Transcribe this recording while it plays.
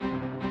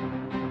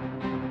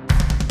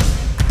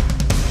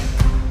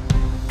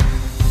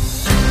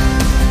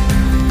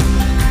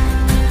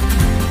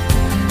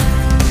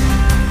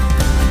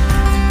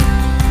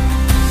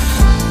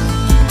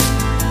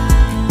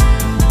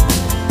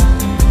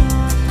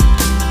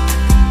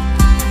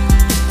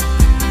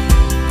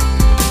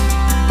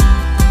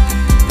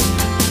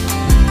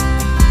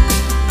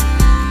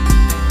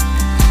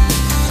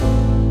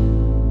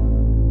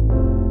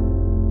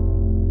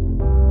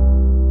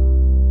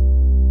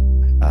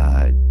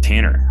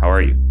Tanner, how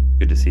are you?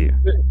 Good to see you.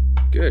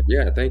 Good.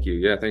 Yeah. Thank you.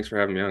 Yeah. Thanks for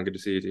having me on. Good to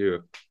see you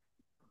too.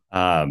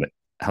 Um,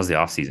 how's the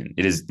off season?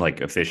 It is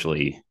like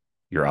officially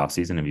your off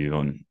season. Have you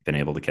even been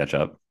able to catch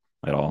up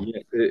at all?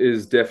 Yeah, it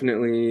is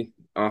definitely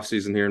off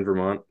season here in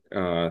Vermont.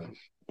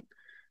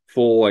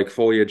 Full like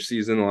foliage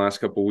season the last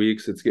couple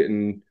weeks. It's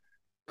getting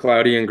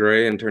cloudy and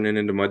gray and turning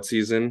into mud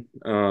season.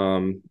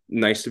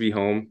 Nice to be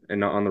home and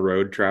not on the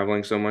road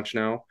traveling so much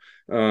now.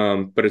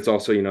 But it's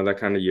also, that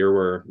kind of year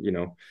where,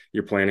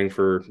 you're planning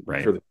for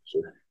Right. the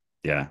future.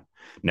 Yeah.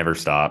 Never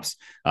stops.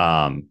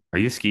 Are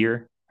you a skier?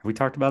 Have we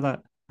talked about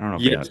that? I don't know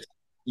if we Yes. have.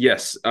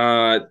 Yes.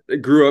 I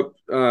grew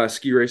up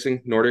ski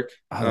racing, Nordic.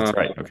 Oh, Uh, that's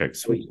right. Okay, kind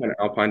sweet. of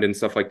alpine and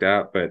stuff like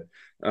that. But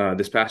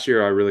this past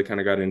year, I really kind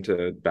of got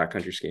into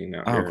backcountry skiing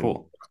out Oh, here, and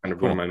cool. kind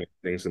of one of my Cool. main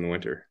things in the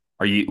winter.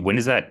 When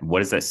is that? What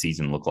does that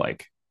season look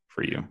like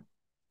for you? Like,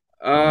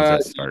 when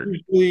does that start?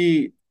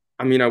 Usually,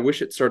 I mean, I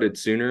wish it started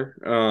sooner,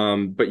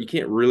 but you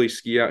can't really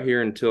ski out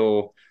here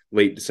until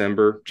late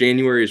December.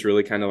 January is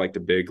really kind of like the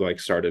big like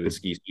start of the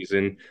ski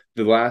season.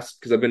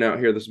 Because I've been out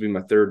here, this will be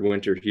my third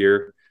winter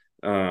here.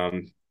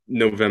 Um,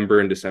 November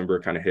and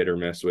December kind of hit or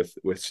miss with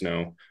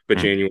snow, but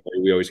Hmm. January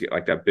we always get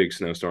like that big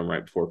snowstorm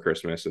right before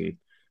Christmas, and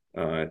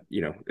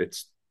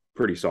it's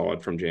pretty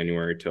solid from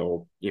January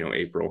till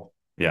April.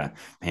 Yeah,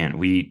 man,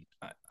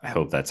 I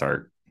hope that's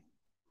our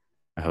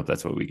I hope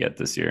that's what we get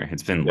this year.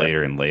 It's been Yeah,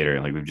 later and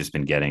later. Like we've just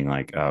been getting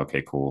like, oh,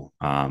 okay, cool.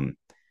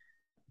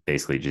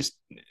 Basically just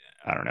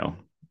I don't know,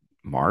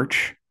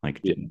 March, like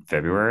yeah,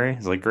 February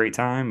is like great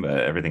time, but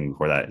everything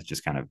before that is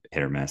just kind of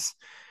hit or miss.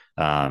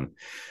 Um,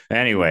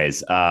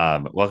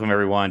 welcome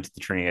everyone to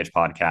the Training Edge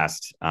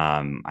podcast.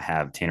 I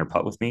have Tanner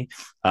Putt with me.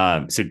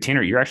 So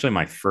Tanner, you're actually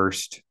my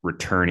first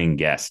returning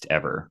guest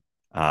ever.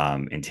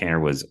 And Tanner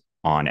was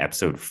on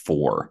episode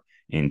 4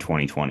 in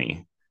 2020.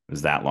 It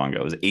was that long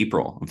ago. It was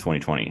April of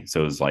 2020.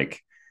 So it was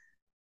like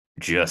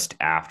just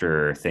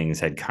after things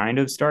had kind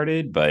of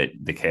started, but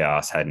the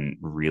chaos hadn't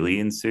really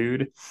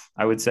ensued,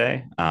 I would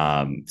say.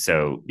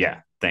 So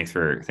yeah, thanks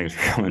for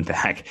coming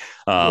back.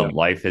 yeah.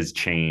 Life has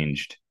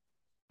changed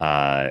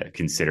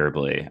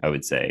considerably, I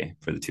would say,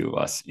 for the two of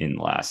us in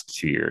the last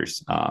 2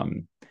 years.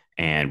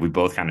 And we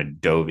both kind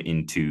of dove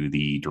into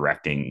the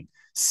directing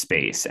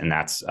space. And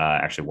that's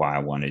actually why I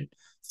wanted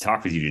to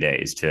talk with you today,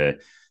 is to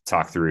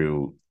talk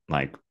through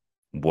like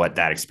what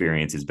that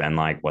experience has been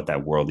like, what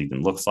that world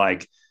even looks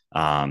like,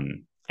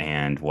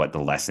 and what the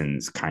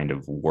lessons kind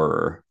of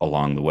were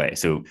along the way.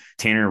 So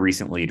Tanner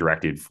recently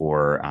directed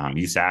for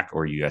USAC,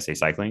 or USA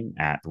Cycling,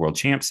 at the World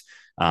Champs.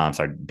 So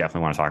I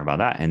definitely want to talk about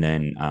that. And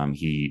then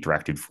he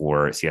directed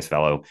for CS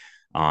Fellow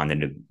on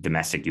the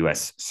domestic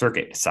US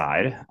circuit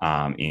side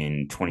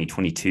in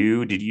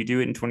 2022. Did you do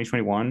it in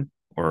 2021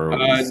 or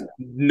was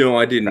No,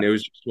 I didn't. okay? It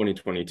was just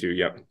 2022.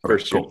 Yep, Okay,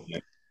 first year.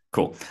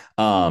 cool,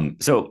 cool.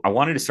 So I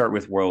wanted to start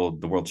with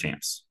the world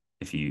champs,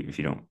 if you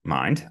don't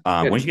mind.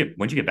 Yeah. When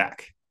did you get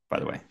back? By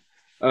the way.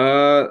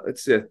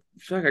 Let's see. I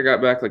feel like I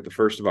got back like the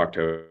 1st of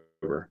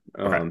October.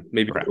 Okay.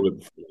 Maybe Okay. a little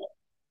bit before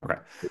Okay.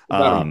 that.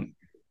 About a month. Um,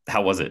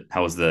 how was it?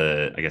 How was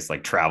the, I guess,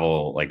 like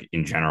travel, like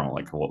in general?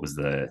 Like, what was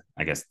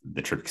I guess,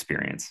 the trip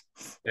experience?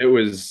 It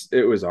was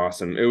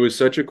awesome. It was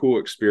such a cool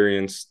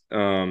experience.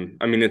 I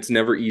mean, it's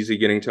never easy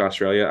getting to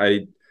Australia.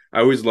 I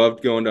always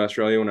loved going to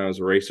Australia when I was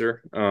a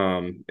racer.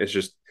 It's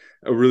just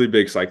a really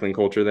big cycling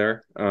culture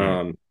there.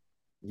 Mm,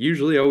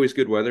 Usually always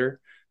good weather.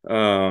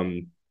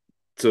 Um,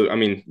 so I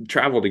mean,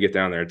 travel to get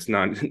down there, it's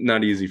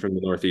not easy from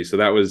the Northeast. So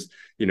that was,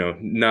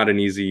 not an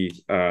easy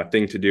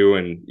thing to do.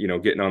 And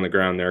getting on the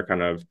ground there,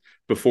 kind of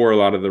before a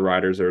lot of the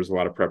riders, there was a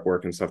lot of prep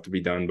work and stuff to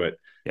be done. But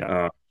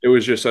yeah. it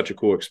was just such a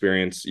cool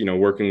experience,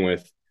 working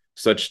with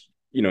such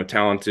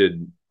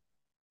talented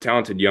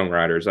young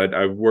riders.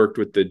 I've worked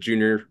with the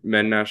junior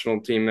men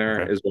national team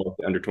there Okay. as well as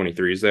the under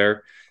 23s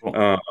there.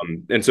 Cool.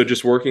 And so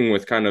just working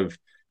with kind of,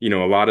 a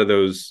lot of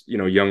those,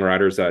 young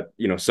riders that,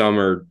 some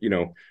are,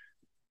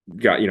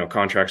 got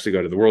contracts to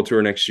go to the world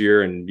tour next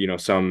year, and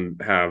some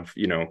have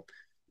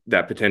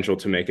that potential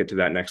to make it to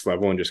that next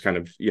level, and just kind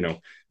of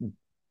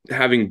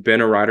having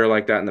been a rider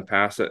like that in the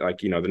past at like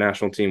the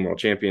national team world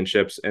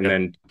championships, and Yep.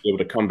 then be able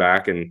to come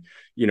back and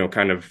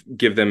kind of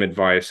give them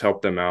advice,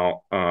 help them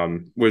out,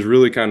 was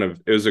really kind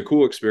of, it was a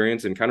cool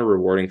experience and kind of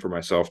rewarding for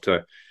myself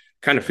to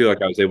kind of Sure. feel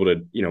like I was able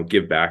to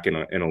give back in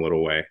a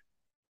little way.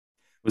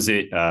 Was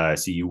it,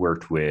 so you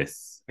worked with,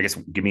 I guess,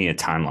 give me a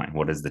timeline.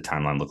 What does the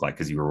timeline look like?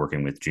 Because you were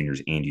working with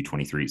juniors and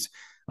U23s.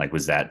 Like,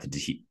 was that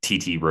the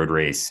TT road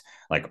race,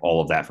 like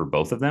all of that for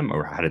both of them?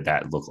 Or how did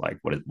that look like?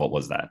 What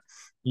was that?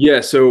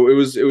 Yeah, so it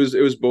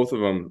was both of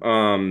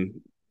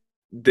them.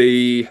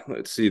 They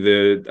let's see,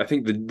 the I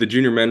think the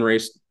junior men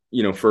raced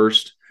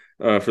first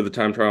for the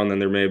time trial, and then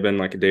there may have been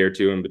like a day or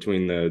two in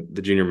between the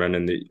junior men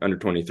and the under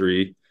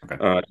 23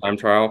 Okay. time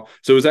trial.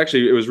 So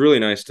it was really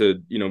nice to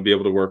be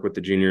able to work with the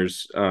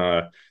juniors,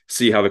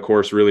 see how the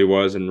course really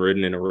was and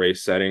ridden in a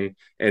race setting,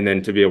 and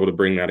then to be able to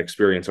bring that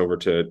experience over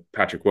to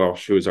Patrick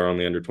Welsh, who is our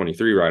only under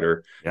 23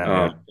 rider, Yeah.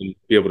 Yeah. and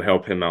be able to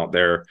help him out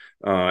there.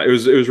 It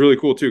was really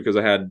cool too, because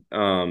I had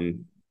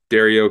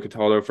Dario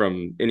Cataldo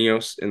from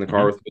Ineos in the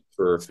car Hmm. with me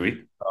for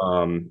Sweet.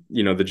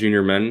 the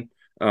junior men.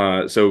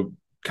 So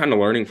kind of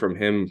learning from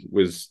him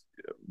was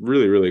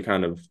really, really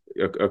kind of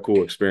a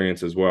cool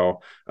experience as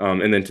well.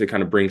 And then to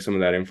kind of bring some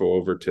of that info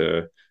over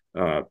to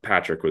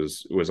Patrick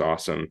was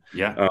awesome.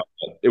 Yeah.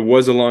 It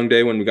was a long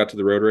day when we got to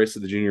the road race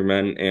of the junior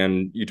men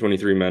and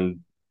U23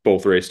 men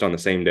both raced on the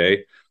same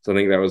day. So I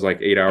think that was like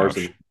 8 hours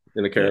in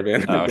the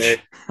caravan a day.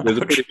 It was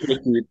a pretty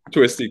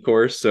twisty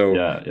course. So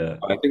yeah.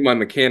 I think my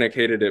mechanic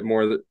hated it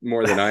more than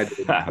I did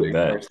in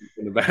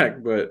the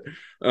back. But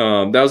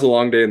that was a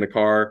long day in the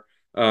car.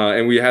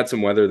 And we had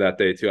some weather that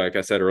day too. Like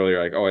I said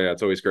earlier, like, oh yeah,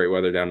 it's always great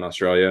weather down in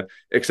Australia,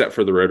 except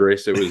for the road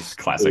race. It was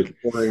classic.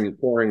 It was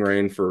pouring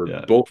rain for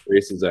both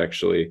races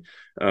actually.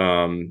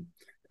 And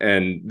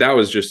that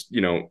was just,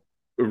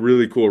 a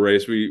really cool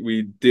race.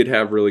 We did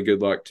have really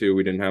good luck too.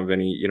 We didn't have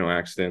any,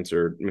 accidents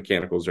or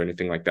mechanicals or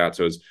anything like that.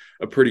 So it was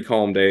a pretty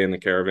calm day in the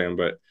caravan,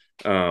 but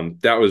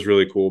that was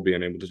really cool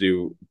being able to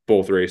do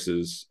both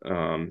races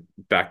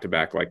back to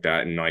back like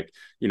that. And like,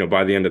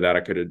 by the end of that,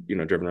 I could have,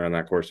 driven around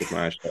that course with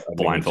my eyes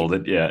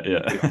blindfolded. Yeah.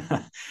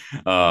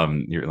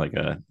 You're like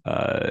a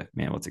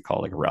man, what's it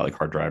called? Like a rally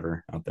car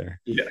driver out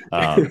there. Yeah.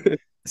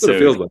 So it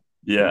feels like.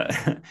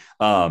 Yeah.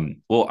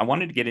 Well, I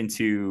wanted to get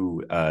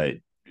into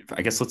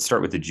I guess let's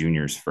start with the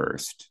juniors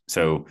first.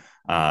 So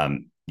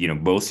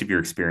most of your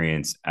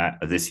experience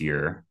this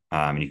year,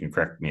 and you can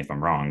correct me if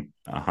I'm wrong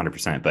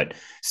 100%, but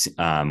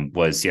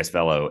was CS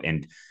Velo.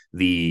 And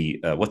the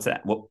what's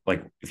that, what,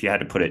 like, if you had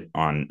to put it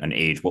on an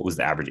age, what was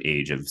the average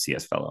age of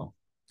CS Velo?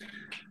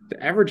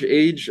 The average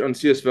age on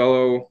CS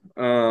Velo,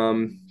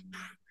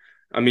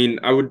 I mean,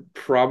 I would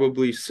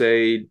probably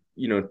say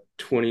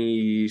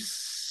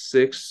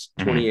 26,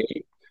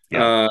 28.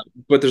 Yeah.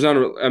 But there's not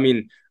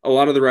a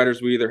lot of the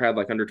riders we either had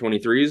like under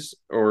 23s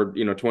or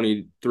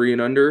 23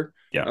 and under,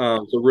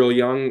 so real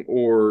young,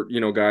 or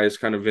guys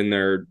kind of in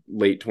their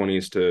late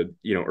 20s to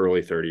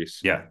early 30s.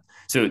 Yeah.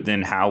 So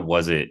then how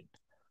was it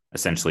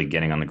essentially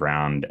getting on the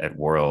ground at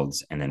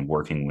Worlds and then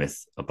working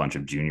with a bunch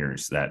of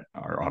juniors that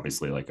are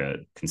obviously like a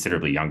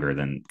considerably younger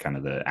than kind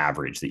of the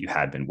average that you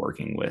had been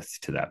working with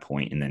to that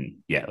point? And then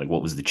like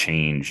what was the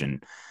change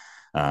and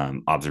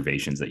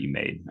observations that you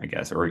made, I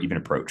guess, or even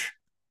approach?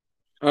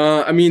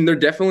 I mean, they're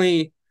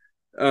definitely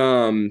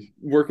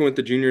working with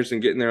the juniors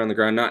and getting there on the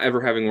ground, not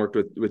ever having worked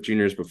with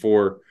juniors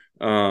before.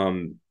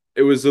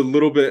 It was a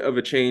little bit of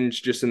a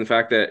change just in the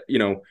fact that,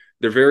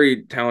 they're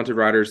very talented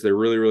riders. They're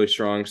really, really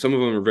strong. Some of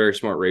them are very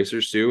smart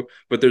racers too,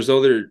 but there's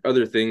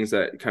other things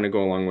that kind of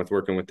go along with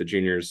working with the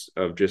juniors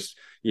of just,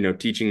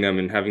 teaching them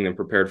and having them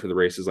prepared for the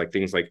races, like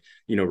things like,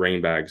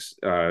 rain bags.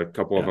 A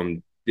couple of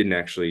them didn't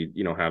actually,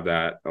 have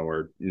that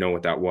or know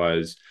what that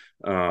was.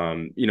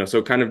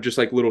 So kind of just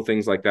like little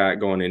things like that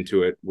going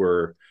into it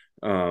were,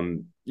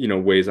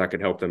 ways I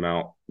could help them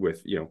out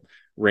with,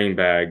 rain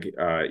bag,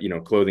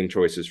 clothing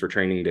choices for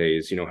training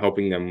days,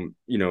 helping them,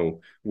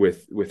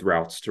 with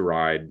routes to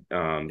ride,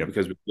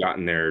 because we've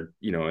gotten there,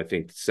 I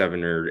think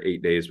 7 or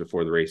 8 days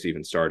before the race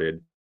even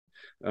started.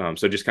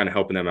 So just kind of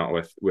helping them out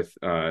with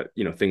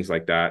things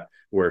like that,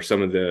 where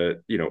some of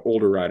the,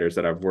 older riders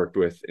that I've worked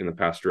with in the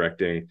past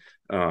directing,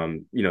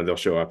 they'll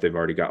show up, they've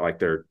already got like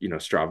their,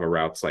 Strava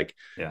routes, like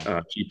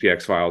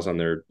GPX files on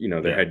their,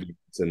 their head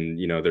units, and,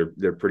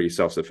 they're pretty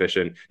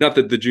self-sufficient. Not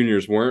that the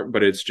juniors weren't,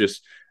 but it's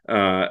just,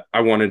 I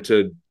wanted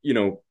to,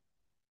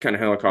 kind of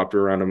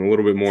helicopter around them a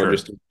little bit more,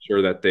 just to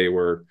ensure that they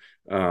were,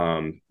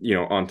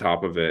 on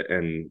top of it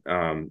and,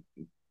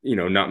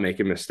 not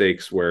making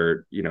mistakes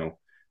where,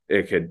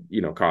 it could,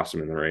 cost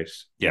them in the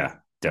race. Yeah,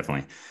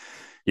 definitely.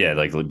 Yeah.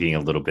 Like being a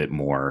little bit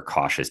more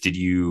cautious. Did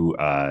you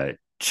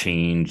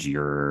change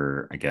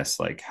your, I guess,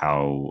 like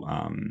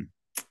how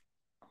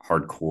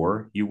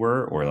hardcore you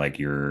were, or like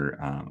your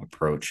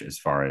approach as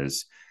far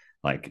as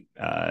like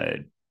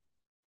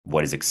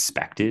what is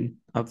expected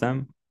of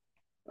them?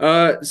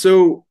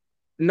 So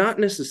not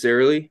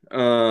necessarily.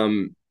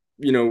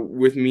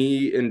 With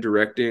me in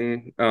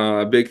directing,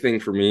 a big thing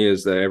for me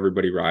is that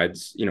everybody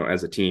rides,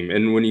 as a team.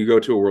 And when you go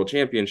to a world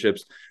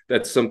championships,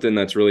 that's something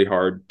that's really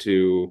hard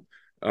to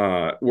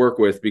work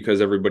with,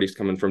 because everybody's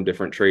coming from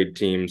different trade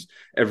teams.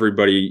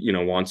 Everybody,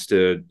 wants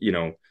to,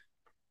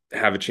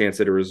 have a chance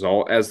at a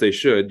result, as they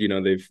should.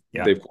 They've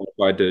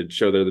qualified to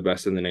show they're the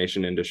best in the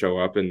nation and to show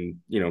up and,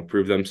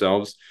 prove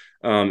themselves.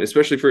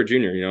 Especially for a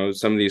junior,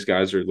 some of these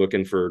guys are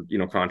looking for,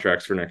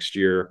 contracts for next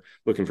year,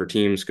 looking for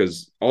teams,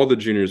 because all the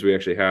juniors we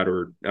actually had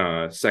were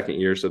second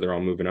year. So they're all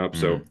moving up.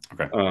 So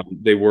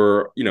they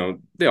were,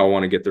 they all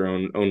want to get their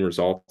own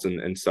results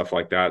and stuff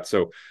like that.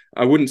 So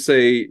I wouldn't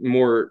say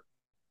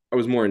I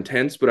was more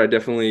intense, but I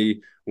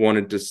definitely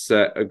wanted to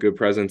set a good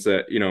presence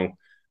that,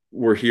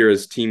 we're here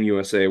as Team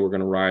USA. We're going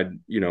to ride,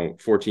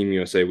 for Team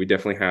USA. We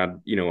definitely had,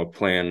 a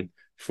plan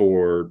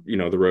for,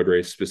 the road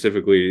race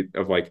specifically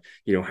of like,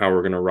 how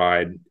we're going to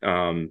ride,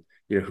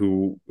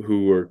 who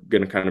are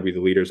going to kind of be the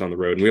leaders on the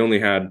road. And we only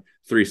had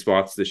 3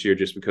 spots this year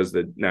just because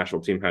the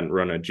national team hadn't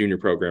run a junior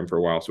program for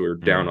a while. So we were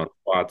down on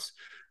spots.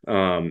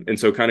 And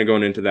so kind of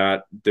going into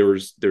that,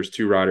 there's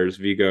 2 riders,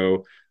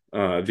 Vigo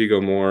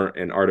Moore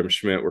and Artem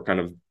Schmidt were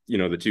kind of,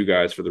 the 2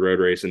 guys for the road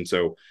race. And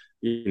so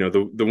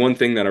the one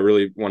thing that I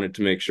really wanted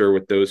to make sure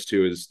with those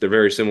two is they're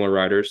very similar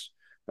riders.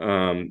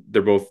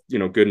 They're both,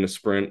 good in the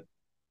sprint,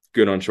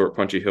 good on short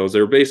punchy hills.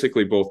 They're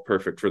basically both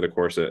perfect for the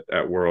course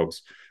at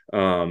Worlds.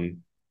 Um,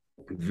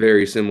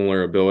 very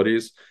similar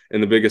abilities.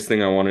 And the biggest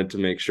thing I wanted to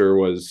make sure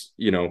was,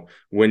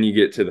 when you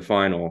get to the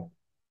final,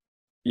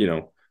 you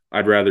know,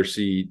 I'd rather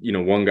see,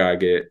 one guy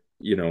get,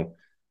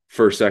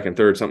 first, second,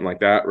 third, something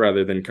like that,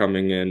 rather than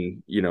coming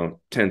in,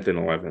 10th and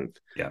 11th.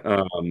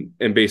 Yeah.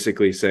 And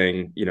basically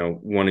saying,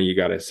 one of you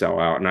got to sell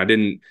out. And I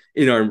didn't,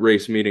 in our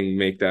race meeting,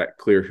 make that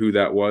clear who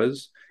that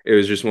was. It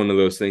was just one of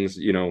those things,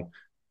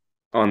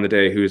 on the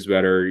day who's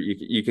better.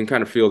 You can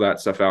kind of feel that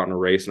stuff out in a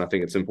race, and I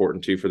think it's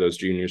important too for those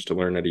juniors to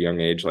learn at a young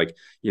age, like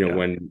Yeah.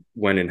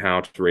 when and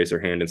how to raise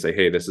their hand and say,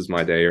 hey, this is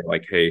my day, or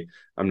like, hey,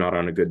 I'm not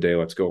on a good day,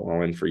 let's go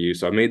all in for you.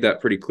 So I made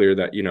that pretty clear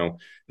that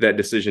that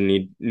decision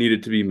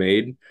needed to be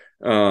made.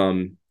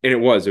 And it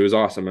was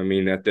awesome. I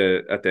mean, at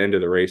the end of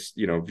the race,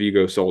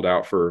 Vigo sold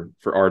out for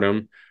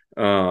Artem.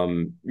 They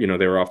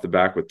were off the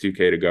back with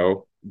 2K to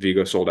go.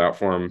 Vigo sold out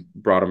for him,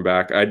 brought him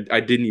back. I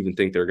didn't even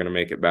think they were going to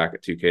make it back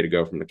at 2K to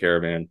go from the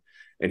caravan,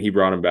 and he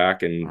brought him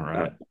back. And All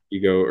right.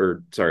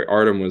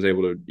 Artem was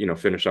able to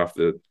finish off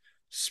the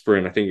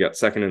sprint. I think he got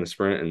second in the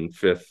sprint and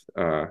fifth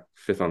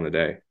on the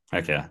day.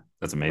 Heck yeah,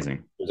 that's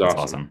amazing. It was That's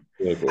awesome. awesome.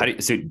 Really cool. How do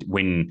you, so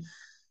when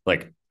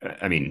like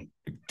I mean,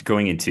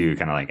 going into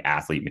kind of like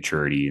athlete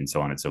maturity and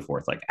so on and so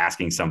forth, like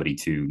asking somebody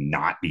to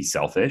not be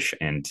selfish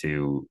and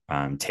to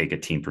take a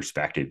team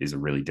perspective is a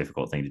really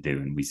difficult thing to do,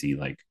 and we see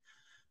like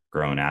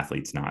grown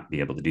athletes not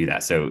be able to do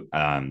that. So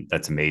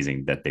that's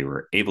amazing that they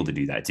were able to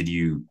do that. Did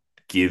you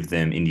give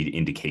them any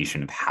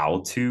indication of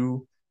how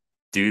to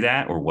do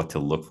that, or what to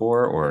look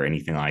for, or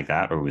anything like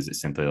that? Or was it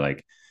simply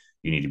like,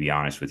 you need to be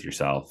honest with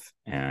yourself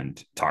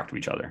and talk to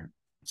each other?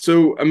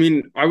 So, I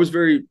mean, I was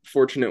very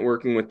fortunate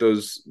working with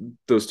those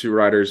two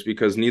riders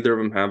because neither of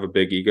them have a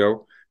big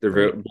ego. They're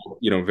Right.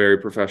 very, very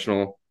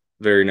professional,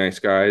 very nice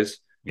guys.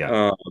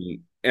 Yeah.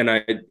 And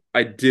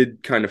I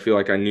did kind of feel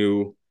like I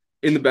knew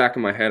in the back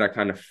of my head, I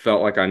kind of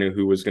felt like I knew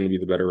who was going to be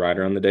the better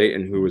rider on the day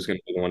and who was going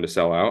to be the one to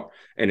sell out.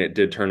 And it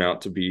did turn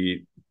out to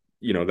be,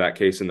 that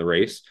case in the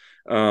race.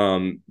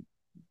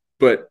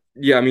 But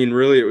yeah, I mean,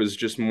 really, it was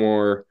just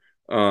more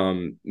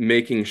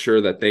making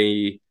sure that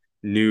they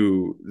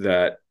knew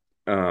that,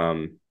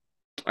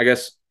 I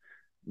guess,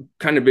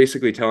 kind of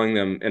basically telling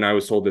them, and I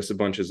was told this a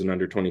bunch as an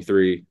under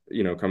 23,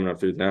 coming up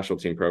through the national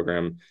team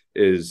program,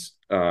 is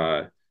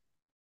by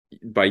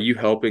you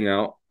helping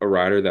out a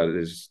rider that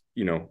is,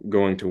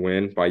 going to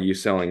win, by you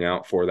selling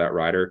out for that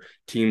rider,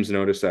 teams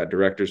notice that,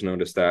 directors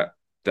notice that,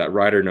 that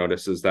rider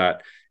notices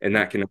that, and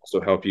that can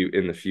also help you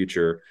in the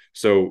future.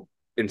 So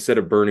instead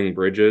of burning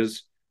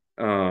bridges,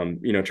 trying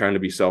to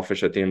be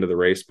selfish at the end of the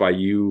race, by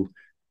you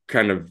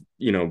kind of,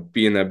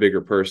 being that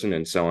bigger person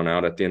and selling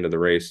out at the end of the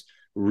race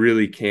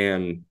really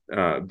can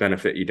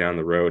benefit you down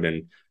the road.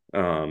 And,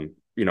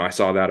 I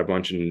saw that a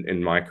bunch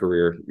in my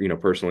career,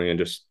 personally, and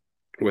just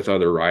with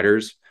other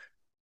riders.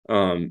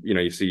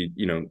 You see,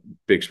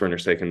 big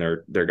sprinters taking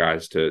their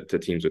guys to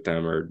teams with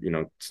them, or,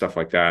 stuff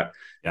like that.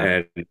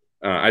 Yeah. And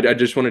I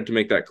just wanted to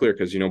make that clear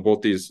because,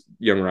 both these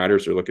young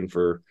riders are looking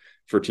for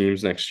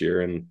teams next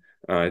year. And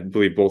I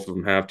believe both of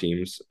them have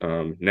teams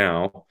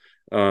now.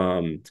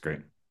 It's great.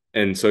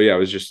 And so, yeah, I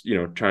was just,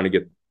 trying to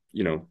get,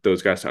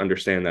 those guys to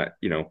understand that,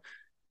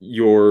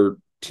 your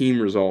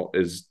team result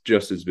is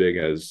just as big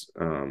as,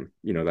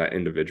 that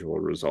individual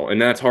result.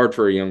 And that's hard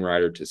for a young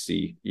rider to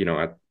see,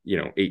 at,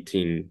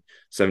 18,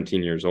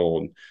 17 years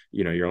old.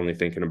 You're only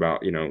thinking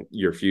about,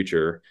 your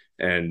future,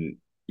 and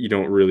you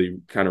don't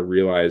really kind of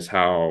realize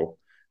how,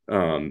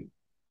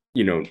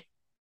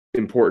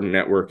 important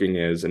networking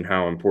is, and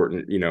how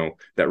important,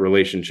 that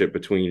relationship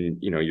between,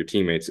 your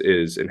teammates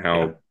is, and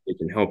how it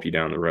can help you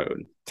down the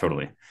road.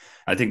 Totally.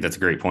 I think that's a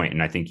great point.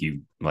 And I think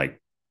you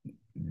like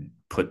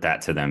put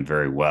that to them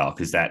very well,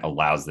 because that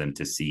allows them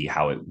to see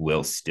how it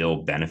will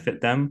still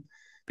benefit them,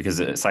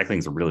 because cycling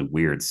is a really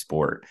weird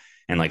sport.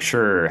 And like,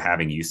 sure,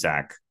 having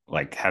USAC,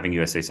 like having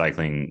USA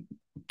Cycling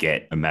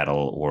get a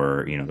medal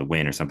or, the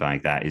win or something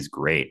like that is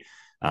great.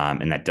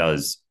 And that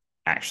does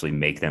actually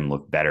make them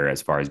look better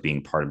as far as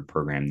being part of a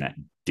program that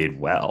did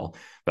well,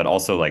 but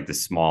also like the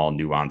small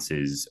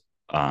nuances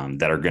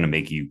that are going to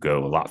make you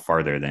go a lot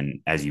farther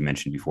than, as you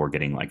mentioned before,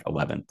 getting like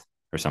 11th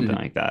or something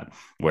like that,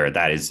 where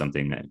that is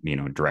something that,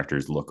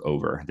 directors look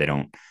over. They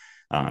don't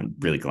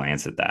really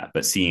glance at that,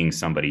 but seeing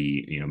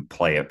somebody,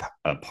 play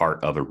a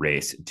part of a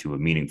race to a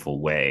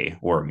meaningful way,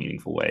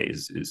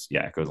 is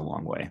yeah, it goes a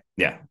long way.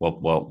 Yeah.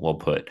 Well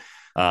put.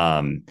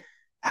 How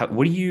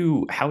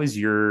is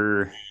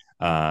your,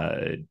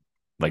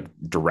 like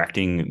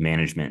directing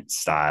management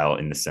style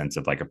in the sense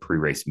of like a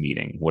pre-race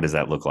meeting? What does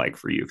that look like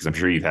for you? Because I'm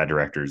sure you've had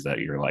directors that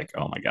you're like,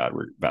 oh my God,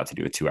 we're about to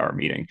do a 2-hour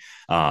meeting.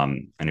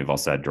 And you've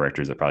also had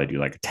directors that probably do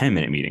like a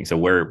 10-minute meeting. So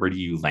where do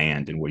you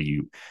land, and what do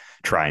you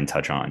try and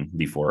touch on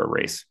before a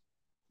race?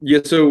 Yeah,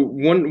 so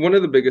one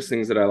of the biggest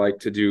things that I like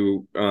to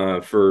do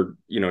for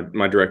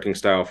my directing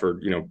style for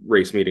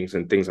race meetings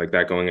and things like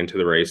that going into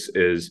the race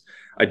is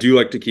I do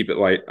like to keep it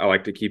light. I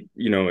like to keep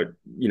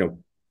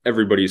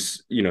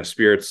everybody's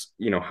spirits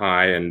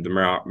high and the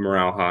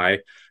morale high.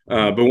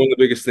 Mhm. But one of the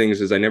biggest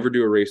things is I never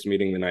do a race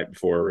meeting the night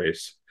before a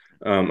race.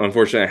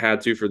 Unfortunately, I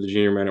had to for the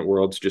Junior Men at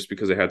Worlds just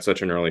because I had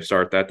such an early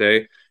start that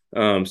day.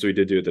 So we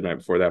did do it the night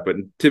before that, but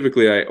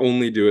typically I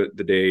only do it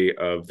the day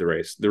of the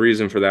race. The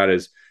reason for that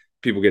is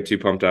people get too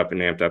pumped up and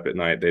amped up at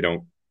night. They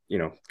don't,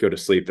 go to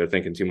sleep. They're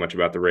thinking too much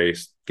about the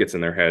race, gets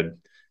in their head.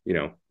 You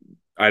know,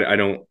 I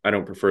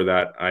don't prefer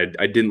that.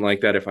 I didn't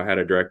like that if I had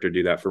a director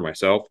do that for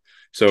myself.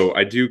 So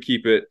I do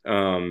keep it,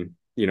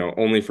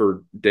 only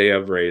for day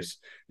of race.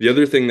 The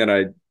other thing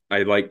that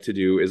I like to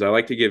do is I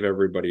like to give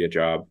everybody a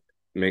job,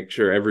 make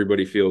sure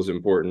everybody feels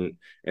important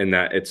and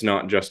that it's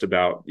not just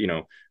about,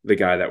 the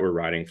guy that we're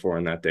riding for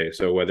on that day.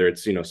 So whether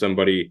it's,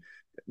 somebody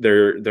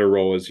their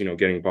role is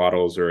getting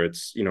bottles or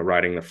it's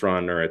riding the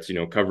front or it's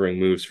covering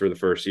moves for the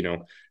first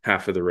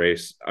half of the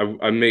race.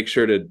 I make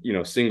sure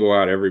to single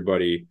out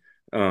everybody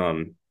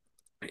um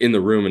in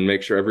the room and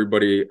make sure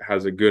everybody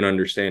has a good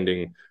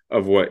understanding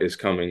of what is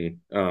coming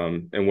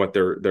and what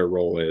their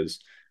role is.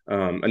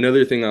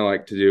 Another thing I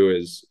like to do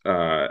is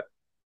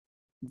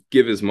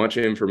give as much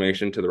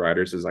information to the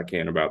riders as I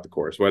can about the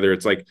course, whether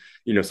it's like,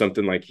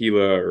 something like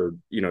Gila or,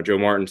 Joe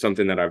Martin,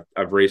 something that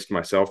I've raced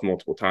myself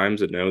multiple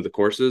times and know the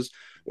courses,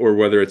 or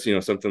whether it's,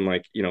 something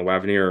like,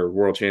 L'Avenir or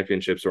World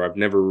Championships, or I've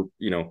never,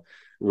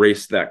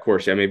 raced that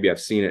course. Yeah, maybe I've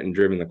seen it and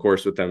driven the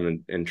course with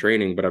them in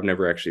training, but I've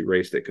never actually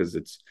raced it because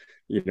it's,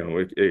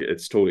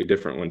 it's totally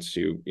different once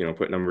you,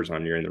 put numbers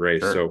on you're in the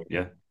race. Sure. So,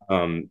 Yeah.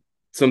 um,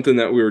 something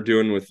that we were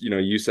doing with,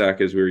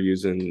 USAC is we were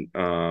using,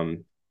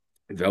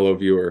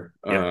 VeloViewer,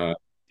 Yeah.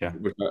 Yeah.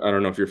 which I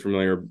don't know if you're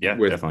familiar Yeah.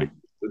 with. Definitely.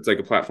 It's like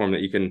a platform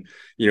that you can,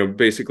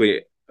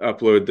 basically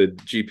upload the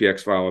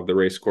GPX file of the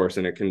race course,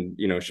 and it can,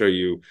 show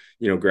you,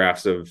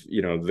 graphs of,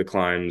 the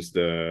climbs,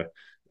 the,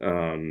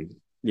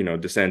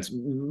 descents.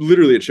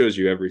 Literally, it shows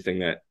you everything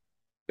that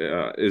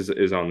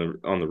is on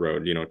the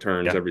road.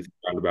 Turns, Yeah. everything,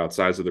 roundabout,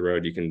 size of the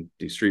road. You can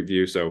do street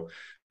view. So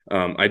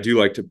I do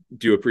like to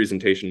do a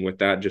presentation with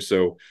that, just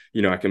so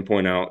I can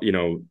point out,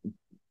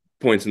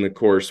 points in the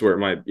course where it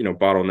might,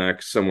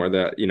 bottleneck somewhere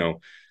that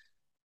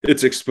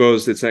it's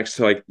exposed, it's next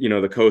to like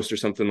the coast or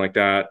something like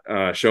that.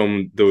 Show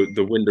them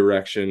the wind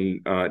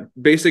direction,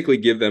 basically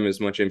give them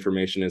as much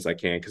information as I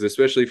can, because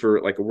especially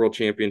for like a world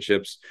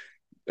championships,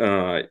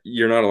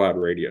 you're not allowed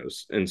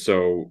radios, and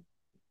so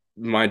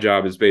my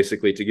job is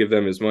basically to give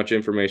them as much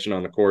information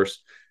on the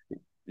course,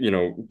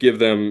 give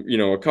them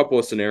a couple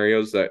of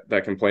scenarios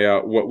that can play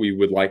out, what we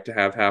would like to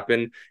have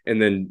happen,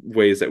 and then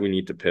ways that we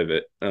need to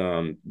pivot,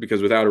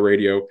 because without a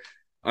radio,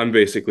 I'm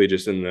basically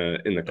just in the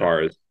Yeah.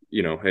 car,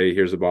 hey,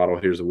 here's a bottle,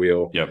 here's a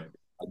wheel, Yep.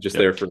 just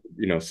there Yep.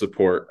 for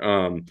support.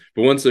 But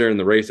once they're in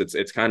the race,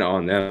 it's kind of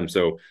on them.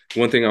 So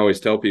one thing I always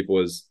tell people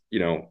is,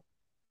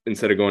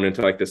 instead of going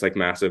into like this like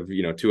massive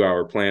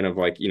 2-hour plan of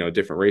like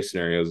different race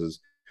scenarios, is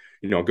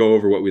go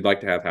over what we'd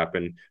like to have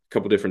happen, a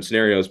couple different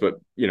scenarios, but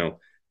I'll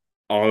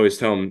always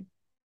tell them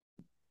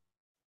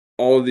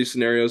all of these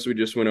scenarios we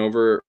just went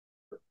over,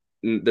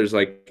 there's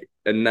like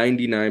a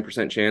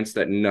 99% chance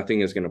that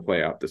nothing is going to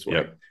play out this way.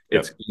 Yep.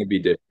 It's Yep. going to be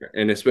different.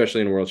 And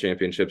especially in world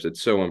championships,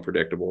 it's so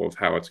unpredictable of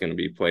how it's going to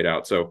be played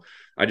out. So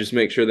I just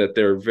make sure that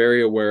they're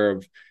very aware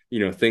of,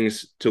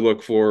 things to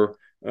look for,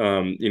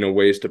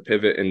 ways to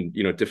pivot in,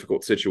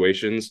 difficult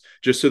situations,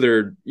 just so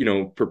they're,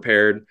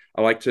 prepared.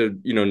 I like to,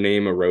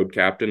 name a road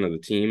captain of the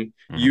team.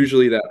 Hmm.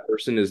 Usually that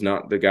person is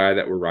not the guy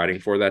that we're riding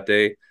for that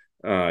day.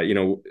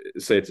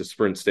 Say it's a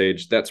sprint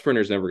stage, that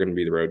sprinter is never going to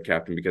be the road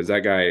captain, because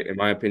that guy, in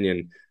my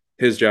opinion,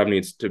 his job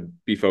needs to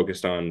be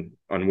focused on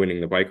winning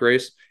the bike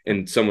race, Yep.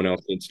 and someone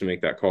else needs to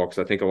make that call. Because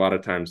I think a lot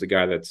of times the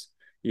guy that's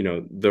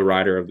the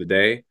rider of the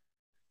day,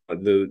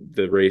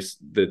 the race,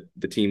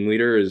 the team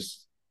leader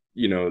is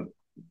you know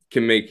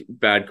can make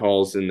bad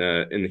calls in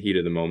the heat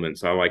of the moment.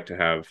 So I like to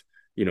have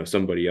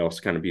somebody else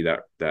kind of be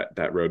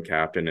that road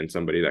captain, and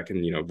somebody that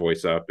can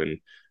voice up and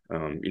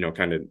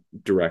kind of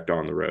direct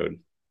on the road.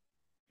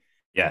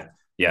 Yeah.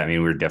 Yeah. I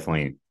mean, we're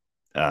definitely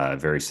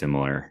very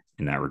similar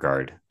in that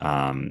regard.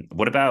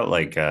 What about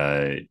like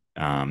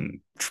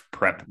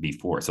prep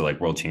before? So like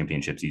World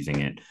Championships,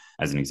 using it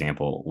as an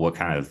example, what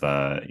kind of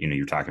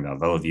you're talking about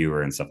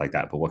VeloViewer and stuff like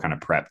that, but what kind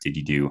of prep did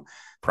you do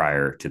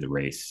prior to the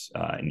race,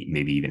 and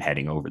maybe even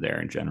heading over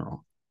there in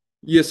general?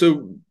 Yeah,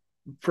 so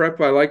prep,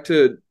 I like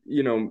to,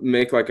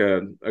 make like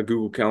a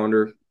Google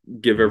Calendar,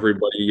 give Mhm.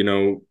 everybody,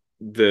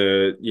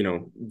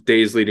 the,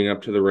 days leading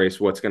up to the race,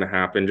 what's going to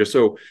happen, just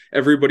so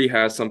everybody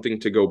has something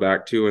to go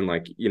back to. And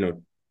like,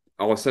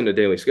 I'll send a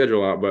daily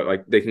schedule out, but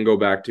like they can go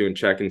back to and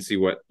check and see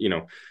what,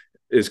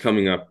 is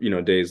coming up,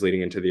 days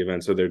leading into the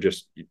event. So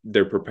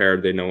they're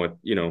prepared. They know what,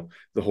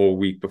 the whole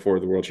week before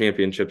the World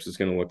Championships is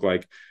going to look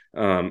like.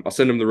 I'll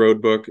send them the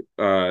road book,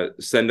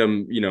 send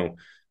them,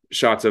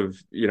 shots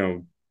of,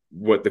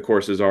 what the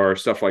courses are,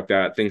 stuff like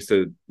that, things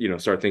to,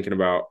 start thinking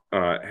about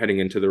heading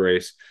into the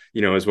race,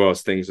 as well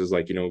as things as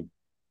like,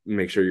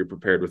 make sure you're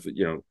prepared with,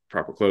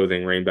 proper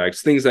clothing, rain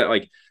bags, things that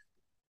like,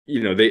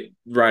 they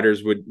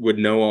riders would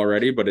know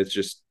already, but it's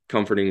just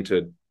comforting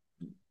to,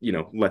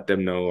 let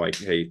them know like,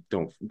 hey,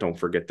 don't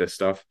forget this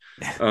stuff.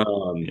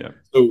 Yeah.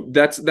 So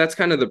that's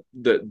kind of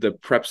the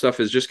prep stuff,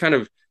 is just kind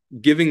of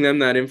giving them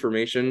that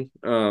information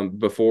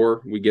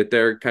before we get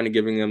there, kind of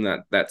giving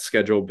them that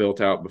schedule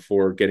built out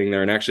before getting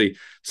there. And actually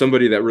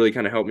somebody that really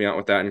kind of helped me out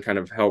with that and kind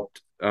of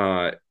helped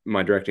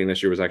my directing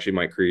this year was actually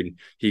Mike Creed.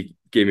 He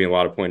gave me a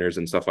lot of pointers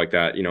and stuff like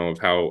that, of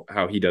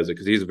how he does it,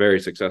 because he's a very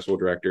successful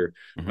director.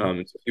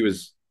 Mm-hmm. So he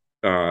was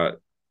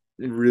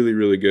really,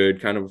 really good,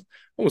 kind of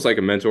almost like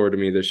a mentor to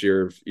me this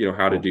year of,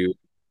 how to Cool.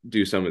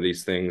 do some of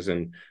these things,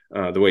 and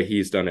the way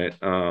he's done it.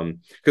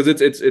 Because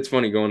it's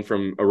funny going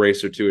from a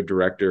racer to a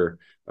director,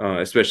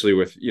 especially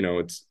with,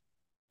 it's,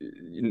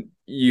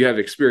 you have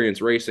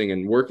experience racing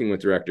and working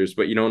with directors,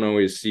 but you don't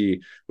always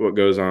see what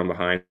goes on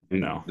behind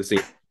No, the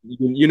scene.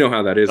 You know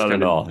how that is, not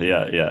kind at of all.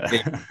 Yeah.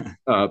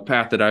 Yeah.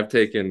 path that I've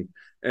taken.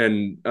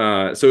 And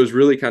so it was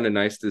really kind of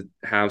nice to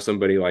have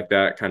somebody like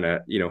that kind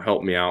of,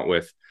 help me out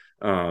with,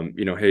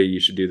 hey, you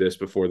should do this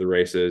before the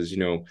races,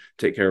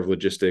 take care of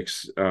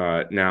logistics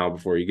now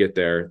before you get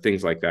there,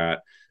 things like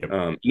that.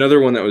 Yep. Another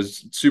one that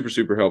was super,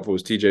 super helpful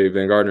was TJ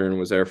Van Gardner, and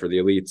was there for the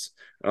elites,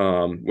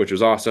 which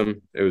was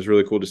awesome. It was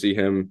really cool to see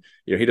him.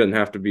 He doesn't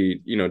have to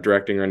be,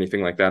 directing or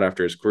anything like that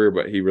after his career,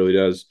 but he really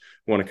does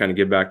want to kind of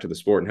give back to the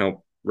sport and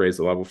help raise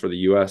the level for the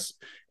US.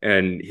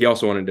 And he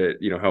also wanted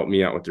to, help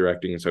me out with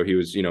directing. And so he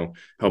was, helping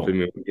Cool.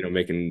 me,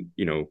 making,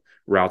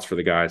 routes for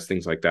the guys,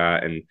 things like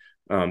that. And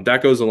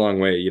that goes a long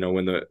way,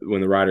 when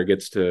the rider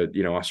gets to,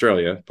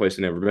 Australia, place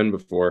they've never been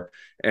before,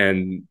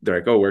 and they're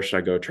like, oh, where should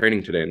I go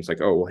training today? And it's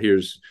like, oh, well,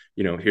 here's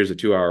a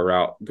 2 hour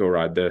route, go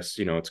ride this,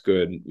 it's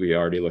good. We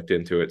already looked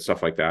into it,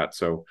 stuff like that.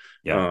 So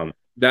Yeah.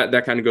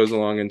 that kind of goes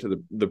along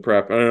into the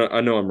prep.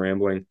 I know I'm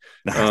rambling.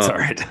 That's all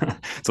right.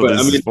 That's what But I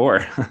this is mean,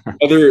 for.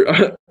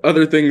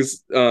 other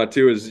things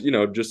too is,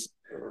 just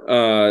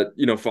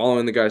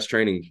following the guys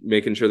training,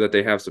 making sure that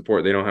they have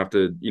support. They don't have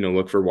to,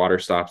 look for water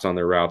stops on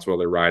their routes while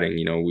they're riding.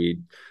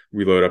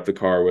 We load up the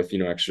car with,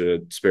 extra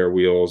spare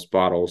wheels,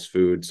 bottles,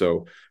 food.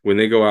 So when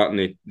they go out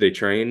and they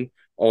train,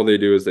 all they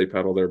do is they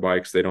pedal their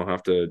bikes. They don't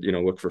have to,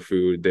 look for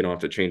food. They don't have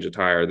to change a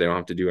tire. They don't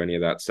have to do any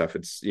of that stuff.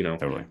 It's,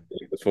 Totally.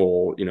 the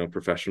full,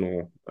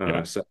 professional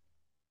Yeah. set.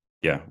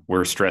 Yeah.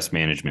 We're stress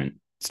management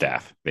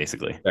staff,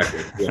 basically.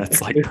 Exactly. Yeah. That's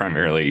like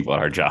primarily what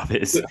our job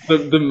is.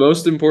 The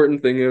most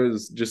important thing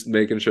is just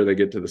making sure they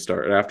get to the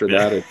start. After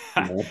Yeah.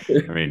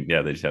 that, I mean,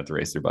 yeah, they just have to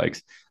race their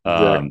bikes.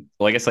 exactly.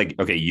 Well, I guess like,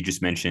 okay, you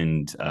just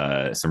mentioned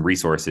some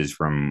resources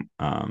from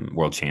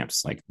world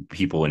champs, like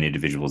people and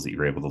individuals that you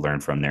were able to learn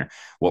from there.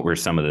 What were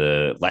some of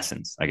the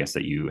lessons, I guess,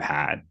 that you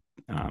had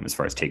as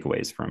far as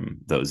takeaways from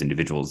those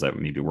individuals that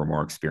maybe were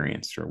more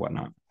experienced or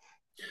whatnot?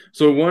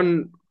 So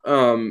one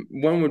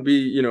would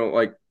be,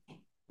 like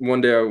one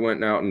day I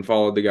went out and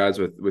followed the guys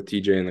with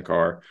TJ in the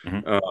car.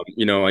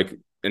 Mm-hmm. Like,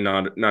 and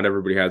not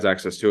everybody has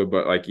access to it,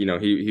 but like,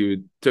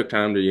 he took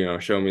time to,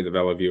 show me the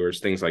Vela viewers,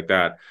 things like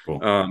that. Cool.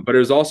 But it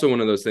was also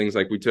one of those things,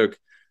 like we took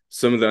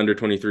some of the under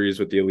 23s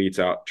with the elites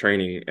out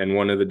training. And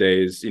one of the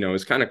days,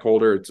 it's kind of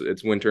colder.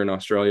 It's winter in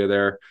Australia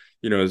there,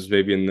 it was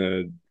maybe in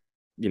the,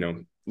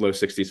 low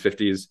 60s,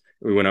 50s.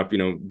 We went up,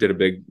 did a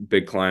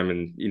big climb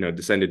and,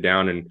 descended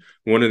down. And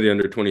one of the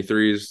under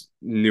 23s,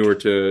 newer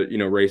to,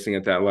 racing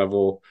at that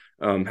level,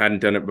 hadn't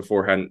done it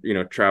before, hadn't,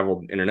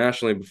 traveled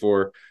internationally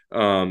before,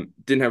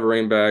 didn't have a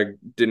rain bag,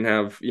 didn't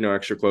have,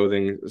 extra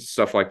clothing,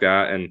 stuff like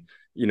that. And,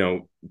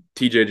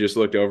 TJ just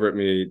looked over at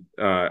me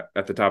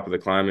at the top of the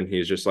climb, and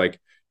he's just like,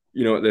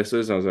 you know what this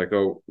is? And I was like,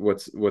 oh,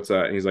 what's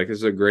that? And he's like, this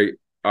is a great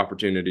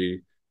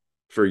opportunity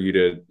for you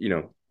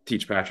to,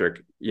 teach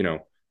Patrick,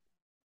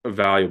 a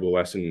valuable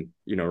lesson.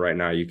 Right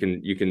now you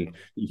can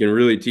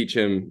really teach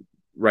him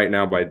right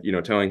now by,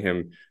 telling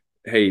him,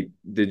 hey,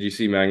 did you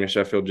see Magnus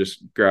Sheffield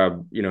just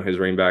grab, his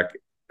rain back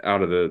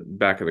out of the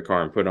back of the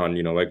car and put on,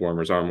 leg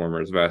warmers, arm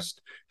warmers,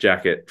 vest,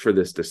 jacket for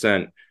this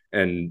descent?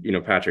 And,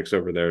 Patrick's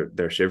over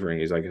there shivering.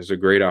 He's like, it's a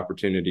great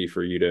opportunity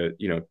for you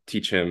to,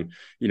 teach him,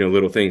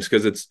 little things.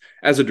 Cause it's,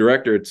 as a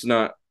director, it's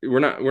not, we're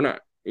not,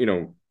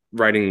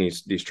 writing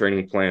these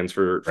training plans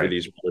for Right.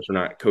 these riders. We're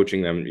not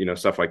coaching them,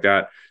 stuff like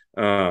that.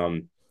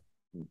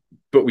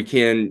 But we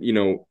can,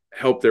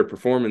 help their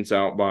performance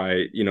out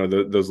by,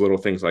 those little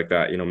things like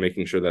that,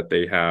 making sure that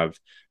they have,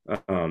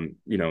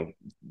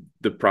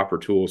 the proper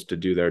tools to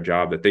do their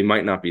job that they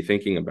might not be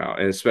thinking about.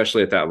 And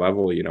especially at that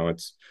level,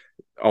 it's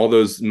all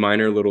those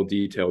minor little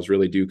details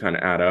really do kind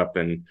of add up.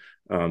 And,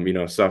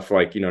 stuff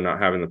like, not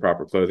having the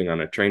proper clothing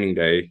on a training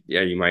day.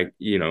 Yeah, you might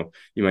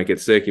get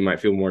sick. You might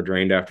feel more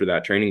drained after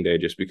that training day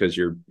just because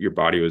your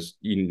body was,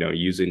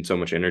 using so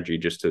much energy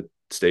just to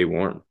stay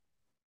warm.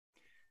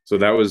 So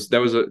that was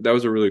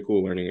a really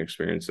cool learning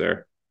experience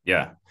there.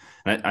 Yeah.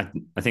 I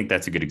think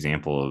that's a good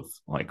example of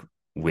like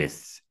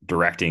with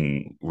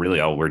directing, really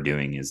all we're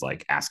doing is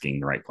like asking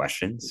the right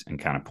questions and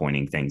kind of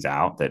pointing things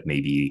out that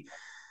maybe,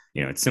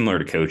 it's similar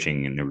to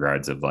coaching in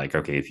regards of like,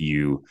 okay, if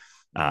you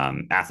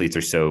athletes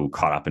are so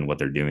caught up in what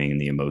they're doing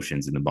and the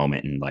emotions in the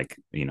moment, and like,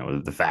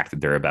 the fact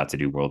that they're about to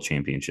do world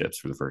championships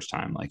for the first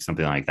time, like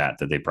something like that,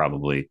 that they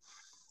probably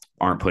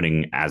aren't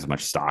putting as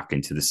much stock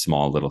into the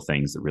small little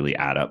things that really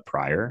add up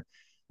prior.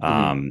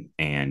 Mm-hmm.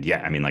 And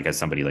yeah, I mean, like as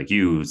somebody like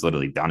you who's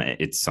literally done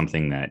it, it's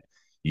something that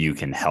you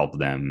can help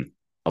them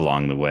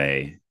along the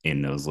way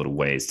in those little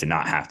ways to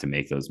not have to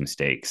make those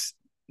mistakes,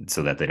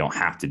 so that they don't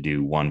have to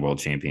do one world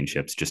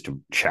championships just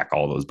to check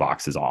all those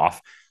boxes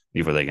off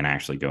before they can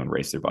actually go and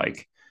race their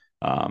bike.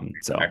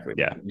 So Exactly.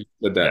 yeah, You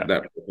said that yeah,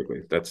 that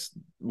perfectly. That's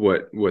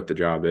what the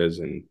job is,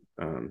 and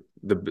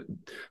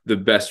the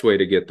best way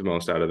to get the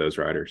most out of those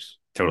riders.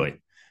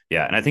 totally.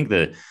 Yeah. And I think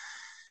that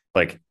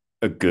like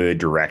a good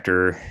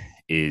director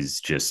is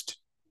just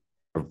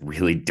a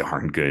really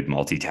darn good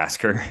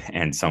multitasker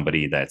and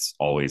somebody that's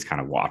always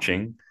kind of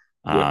watching.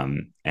 Yeah.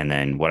 And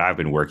then what I've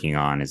been working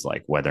on is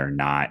like whether or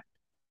not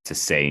to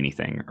say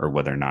anything or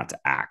whether or not to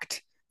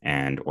act,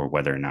 and or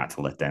whether or not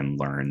to let them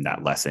learn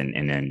that lesson.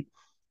 And then,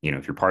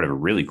 if you're part of a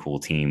really cool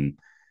team,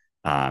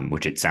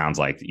 which it sounds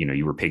like,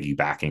 you were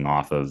piggybacking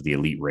off of the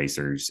elite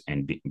racers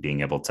and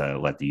being able to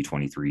let the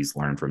U23s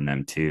learn from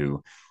them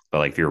too. But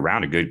like if you're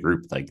around a good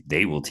group, like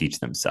they will teach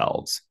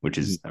themselves, which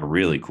is a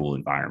really cool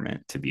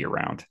environment to be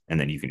around. And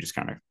then you can just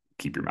kind of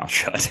keep your mouth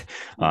shut.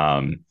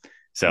 Right.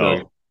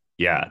 So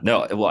yeah,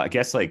 no, well, I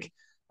guess like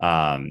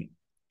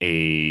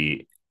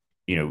a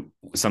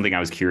something I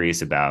was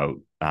curious about,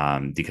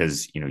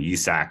 because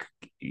USAC,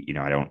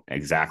 I don't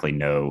exactly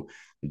know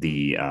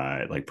the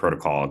like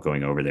protocol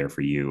going over there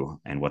for you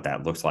and what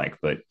that looks like,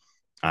 but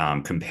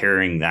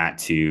comparing that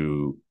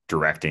to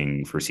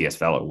directing for CS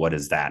Fellow, what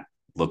does that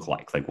look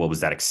like? Like, what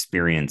was that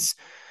experience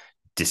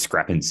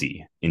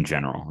discrepancy in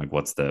general? Like,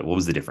 what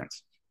was the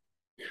difference?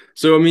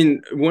 So, I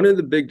mean, one of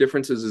the big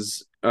differences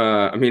is,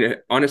 I mean,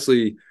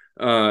 honestly,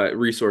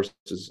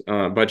 resources,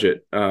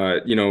 budget.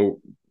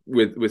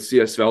 With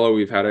CS Velo,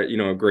 we've had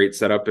a great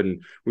setup,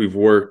 and we've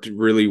worked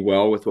really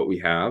well with what we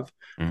have.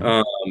 Mm-hmm.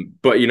 Um,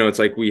 but it's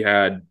like we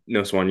had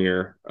no swan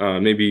year.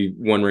 Maybe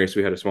one race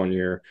we had a swan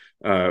year.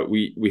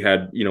 We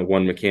had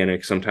one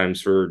mechanic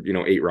sometimes for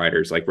 8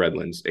 riders, like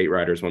Redlands, 8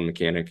 riders, one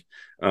mechanic,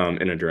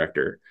 and a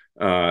director.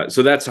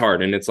 So that's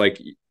hard, and it's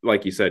like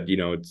you said,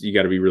 you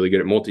got to be really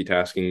good at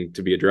multitasking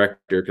to be a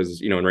director,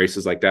 because in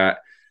races like that,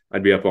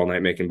 I'd be up all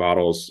night making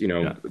bottles.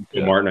 Yeah. Bill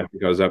Yeah. Martin, I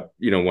think I was up,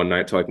 one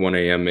night till like 1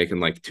 a.m. making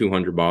like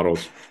 200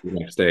 bottles the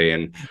next day,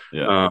 and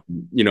Yeah.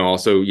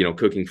 also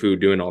cooking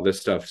food, doing all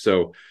this stuff.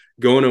 So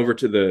going over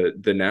to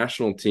the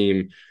national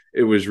team,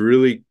 it was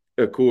really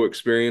a cool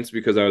experience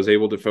because I was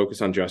able to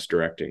focus on just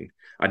directing.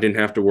 I didn't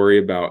have to worry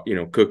about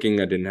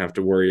cooking. I didn't have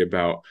to worry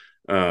about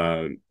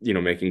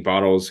making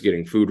bottles,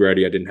 getting food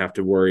ready. I didn't have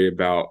to worry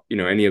about,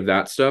 any of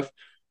that stuff.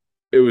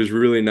 It was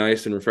really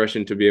nice and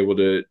refreshing to be able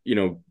to,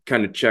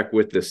 kind of check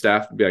with the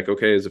staff, be like,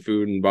 okay, is the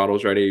food and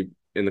bottles ready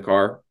in the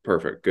car?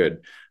 Perfect.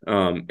 Good.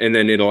 And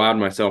then it allowed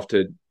myself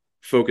to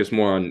focus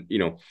more on,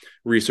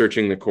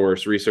 researching the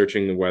course,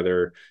 researching the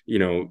weather,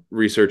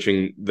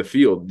 researching the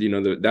field.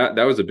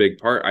 That was a big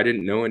part. I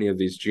didn't know any of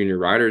these junior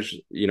riders.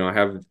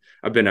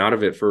 I've been out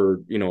of it for,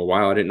 a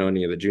while. I didn't know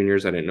any of the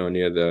juniors. I didn't know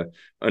any of the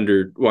I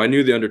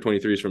knew the under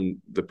 23s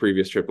from the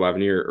previous Triple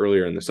Avenir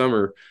earlier in the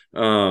summer.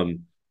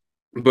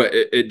 But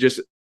it just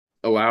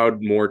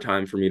allowed more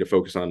time for me to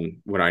focus on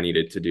what I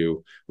needed to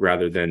do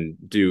rather than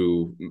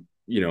do,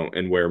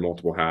 and wear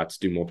multiple hats,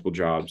 do multiple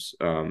jobs,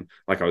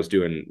 like I was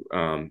doing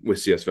with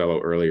CS Velo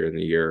earlier in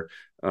the year.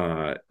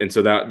 And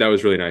so that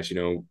was really nice.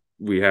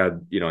 We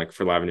had, like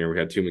for Lavinier, we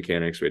had 2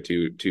 mechanics, we had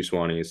two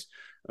Swannies.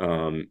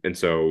 And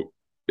so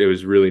it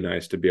was really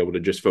nice to be able to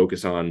just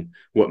focus on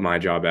what my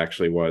job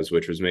actually was,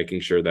 which was making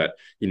sure that,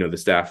 the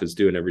staff is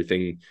doing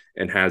everything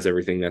and has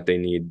everything that they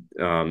need,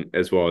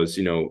 as well as,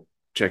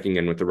 checking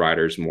in with the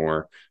riders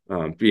more,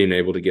 being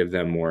able to give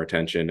them more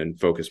attention and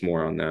focus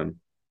more on them.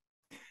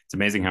 It's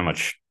amazing how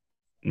much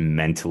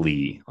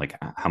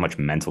how much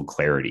mental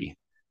clarity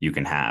you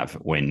can have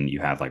when you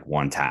have like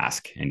one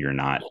task and you're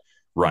not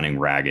running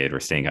ragged or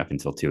staying up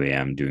until 2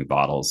 a.m. doing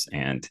bottles,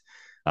 and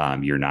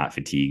you're not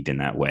fatigued in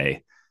that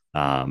way.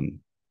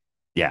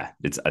 Yeah,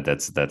 that's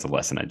a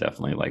lesson I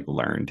definitely like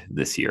learned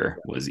this year.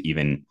 Was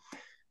even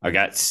I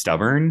got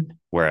stubborn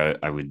where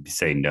I would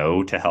say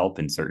no to help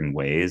in certain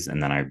ways,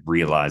 and then I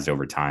realized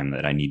over time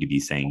that I need to be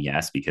saying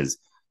yes, because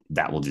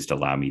that will just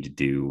allow me to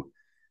do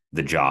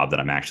the job that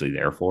I'm actually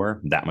there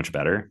for that much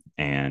better.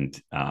 And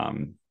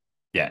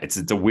yeah,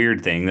 it's a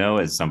weird thing though,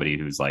 as somebody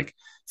who's like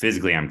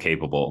physically I'm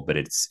capable, but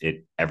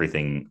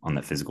everything on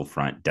the physical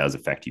front does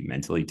affect you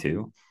mentally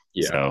too.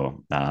 Yeah.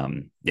 So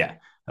yeah,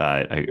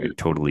 I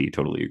totally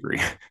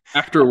agree.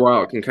 After a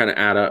while, it can kind of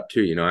add up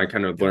too. I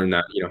kind of Yeah. learned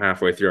that,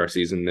 halfway through our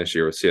season this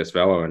year with CS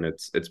Velo, and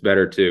it's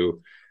better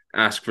to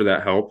ask for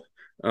that help,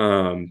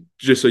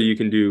 just so you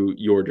can do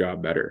your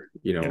job better,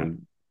 Yeah.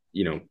 and,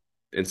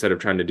 instead of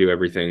trying to do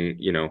everything,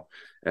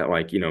 at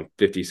like,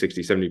 50,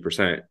 60,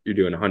 70%, you're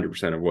doing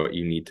 100% of what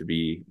you need to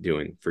be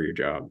doing for your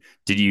job.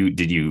 Did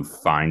you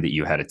find that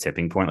you had a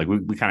tipping point? Like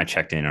we kind of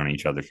checked in on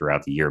each other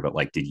throughout the year, but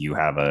like, did you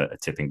have a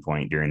tipping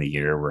point during the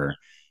year where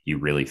you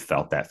really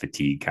felt that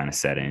fatigue kind of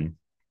set in?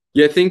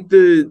 Yeah, I think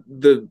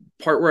the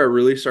part where I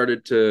really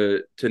started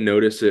to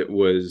notice it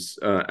was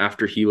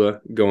after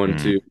Gila going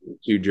Mm,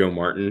 to Joe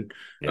Martin.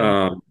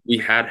 yeah. We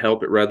had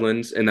help at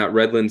Redlands, and that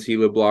Redlands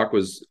Gila block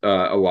was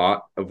a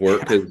lot of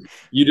work because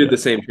you did Yeah. the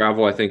same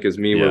travel I think as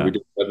me, where we Yeah.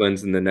 did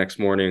Redlands, and the next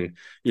morning,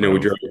 we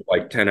Drove. drove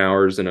like 10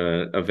 hours in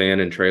a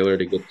van and trailer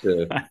to get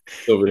to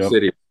Silver Yep.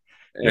 City,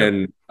 Yep.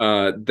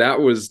 and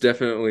that was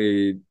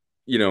definitely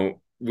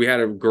we had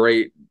a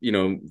great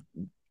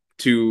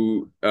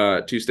two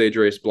stage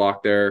race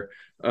block there.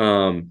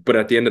 But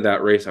at the end of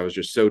that race, I was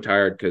just so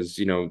tired because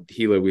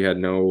Gila we had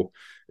no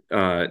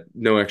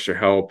extra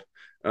help,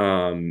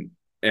 and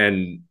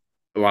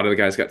a lot of the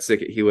guys got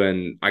sick at Gila,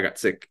 and I got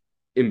sick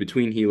in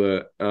between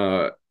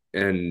Gila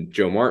and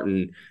Joe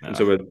Martin. And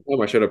so by the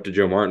time I showed up to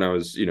Joe Martin, I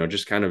was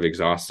just kind of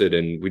exhausted,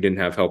 and we didn't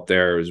have help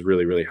there. It was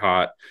really really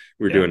hot.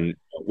 We were Yeah. doing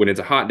when it's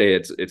a hot day,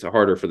 it's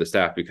harder for the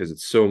staff because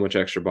it's so much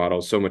extra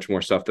bottles, so much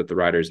more stuff that the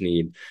riders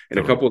need. And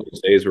a Totally. couple of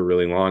those days were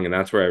really long, and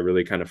that's where I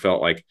really kind of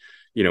felt like,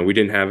 we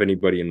didn't have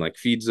anybody in like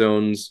feed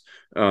zones,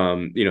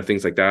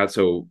 things like that.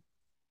 So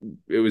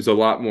it was a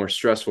lot more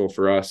stressful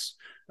for us,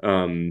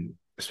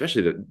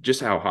 especially just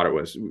how hot it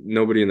was.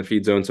 Nobody in the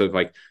feed zone, so if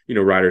like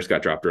riders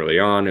got dropped early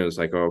on, it was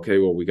like, oh, okay,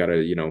 well we got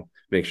to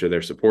make sure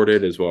they're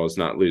supported as well as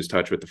not lose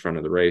touch with the front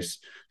of the race,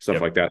 stuff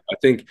Yep. like that. I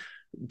think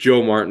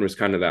Joe Martin was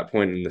kind of that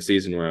point in the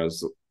season where I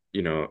was,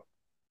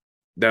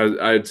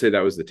 I'd say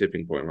that was the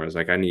tipping point where I was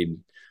like,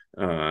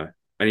 uh,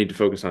 I need to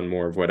focus on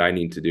more of what I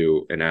need to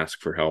do and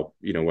ask for help,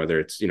 whether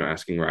it's,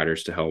 asking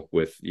riders to help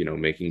with,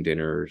 making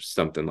dinner or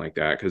something like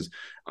that. Cause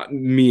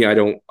me, I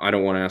don't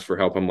want to ask for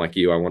help. I'm like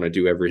you, I want to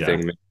do Yeah.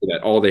 everything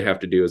that all they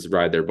have to do is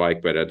ride their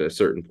bike. But at a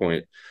certain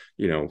point,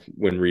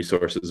 when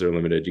resources are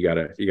limited, you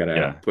gotta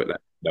Yeah. put that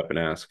up and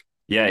ask.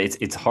 Yeah.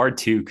 It's hard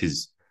too,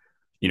 because,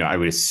 I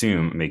would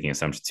assume, making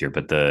assumptions here,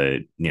 but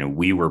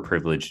we were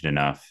privileged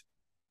enough,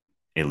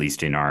 at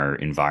least in our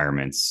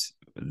environments,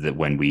 that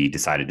when we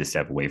decided to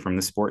step away from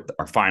the sport,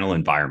 our final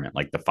environment,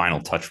 like the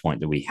final touch point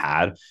that we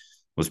had,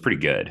 was pretty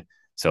good.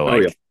 So Oh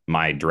yeah. like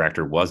my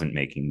director wasn't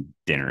making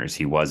dinners.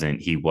 He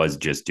was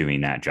just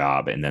doing that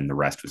job. And then the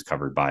rest was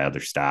covered by other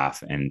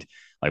staff. And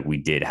like we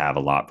did have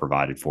a lot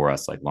provided for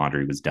us, like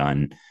laundry was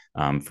done,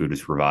 food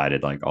was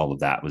provided, like all of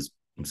that was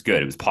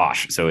good. It was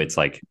posh. So it's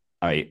like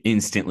I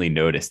instantly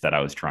noticed that I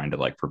was trying to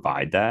like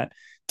provide that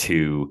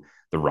to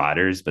the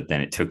riders, but then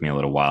it took me a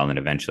little while, and then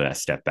eventually I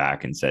stepped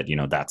back and said,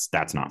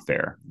 that's not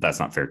fair. That's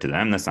not fair to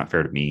them. That's not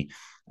fair to me.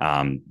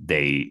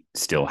 They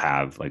still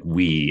have, like,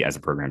 we as a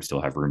program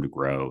still have room to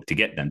grow to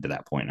get them to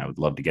that point. And I would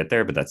love to get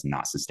there, but that's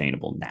not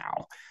sustainable now.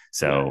 Yeah.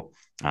 So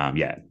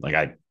yeah, like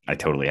I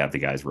totally have the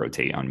guys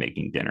rotate on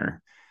making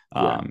dinner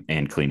Yeah.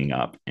 and cleaning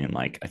up, and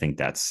like I think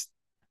that's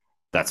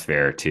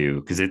fair too,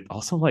 because it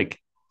also like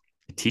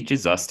it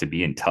teaches us to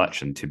be in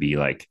touch and to be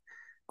like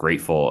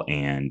grateful,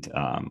 and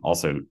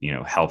also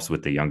helps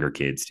with the younger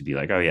kids to be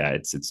like, oh yeah,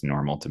 it's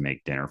normal to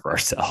make dinner for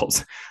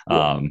ourselves,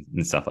 Yeah.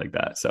 and stuff like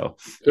that. So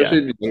yeah.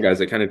 Especially the young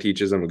guys, it kind of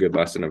teaches them a good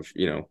lesson of,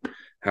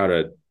 how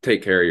to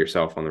take care of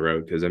yourself on the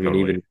road. Cause I mean,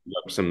 Totally. even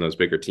some of those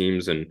bigger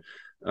teams and,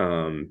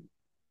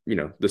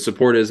 the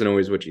support isn't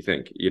always what you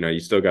think. You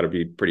still got to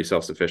be pretty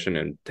self-sufficient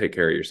and take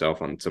care of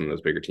yourself on some of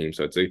those bigger teams.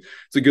 So it's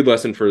a good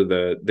lesson for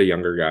the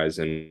younger guys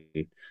and,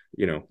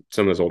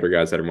 some of those older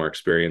guys that are more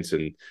experienced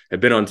and have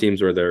been on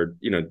teams where they're,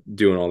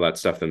 doing all that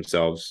stuff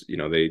themselves.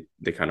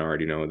 They kind of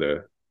already know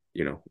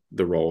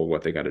the role of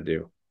what they got to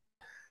do.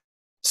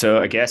 So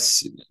I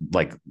guess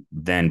like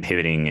then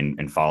pivoting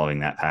and following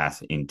that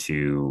path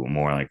into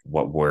more like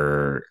what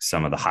were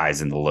some of the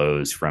highs and the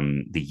lows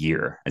from the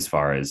year, as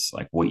far as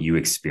like what you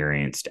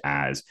experienced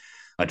as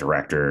a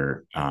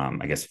director,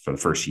 I guess for the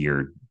first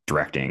year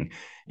directing,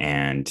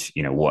 and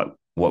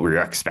what were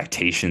your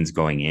expectations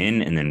going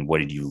in, and then what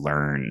did you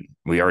learn?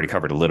 We already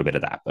covered a little bit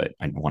of that, but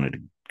I wanted to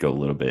go a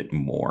little bit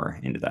more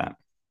into that.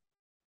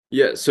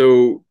 Yeah.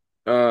 So,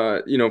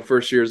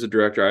 first year as a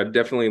director, I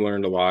definitely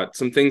learned a lot.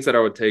 Some things that I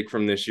would take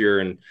from this year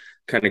and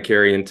kind of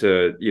carry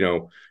into,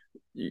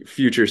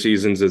 future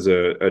seasons as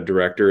a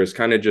director is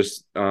kind of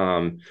just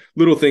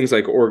little things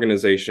like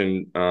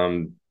organization,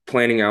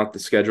 planning out the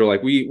schedule.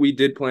 Like we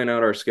did plan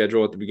out our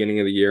schedule at the beginning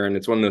of the year, and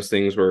it's one of those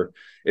things where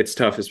it's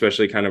tough,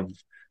 especially kind of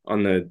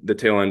on the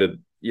tail end of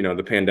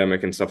the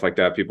pandemic and stuff like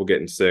that. People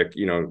getting sick,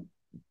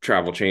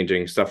 travel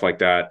changing, stuff like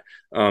that.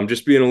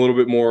 Just being a little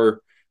bit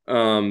more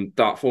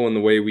thoughtful in the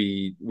way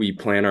we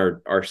plan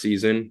our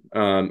season.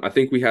 I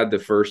think we had the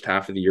first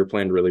half of the year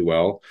planned really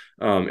well,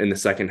 and the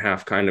second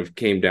half kind of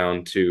came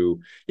down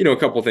to a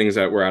couple things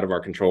that were out of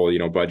our control,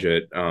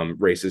 budget,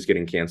 races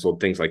getting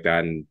canceled, things like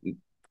that, and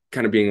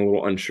kind of being a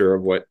little unsure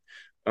of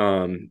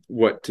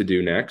what to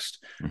do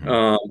next.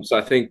 Mm-hmm. So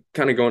I think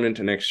kind of going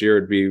into next year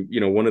would be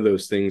one of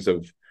those things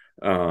of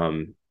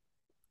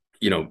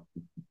you know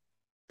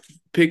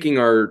picking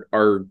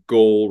our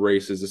goal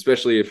races,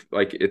 especially if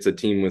like it's a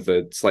team with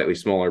a slightly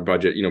smaller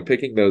budget,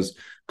 picking those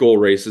goal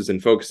races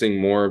and focusing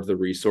more of the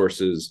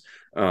resources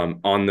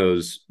on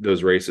those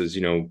races.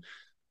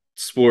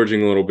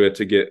 splurging a little bit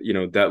to get,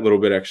 that little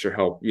bit extra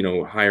help,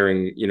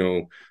 hiring,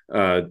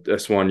 a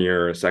soigneur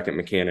or a second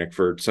mechanic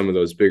for some of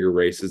those bigger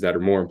races that are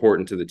more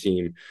important to the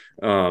team.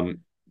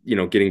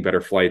 Getting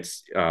better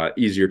flights,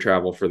 easier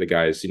travel for the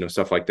guys,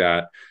 stuff like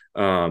that.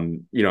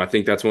 I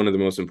think that's one of the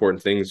most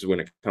important things when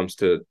it comes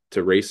to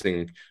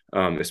racing,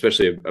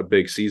 especially a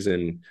big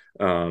season,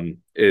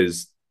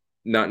 is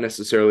not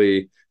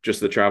necessarily just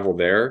the travel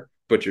there,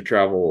 but your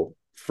travel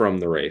from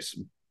the race.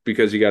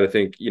 Because you got to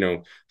think,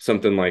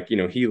 something like,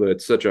 Gila,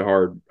 it's such a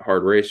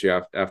hard race. You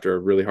have after a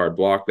really hard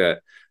block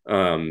that,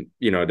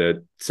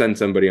 to send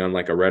somebody on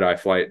like a red eye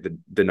flight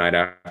the night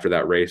after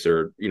that race,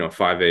 or,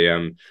 5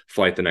 a.m.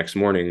 flight the next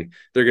morning,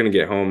 they're going to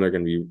get home. They're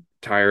going to be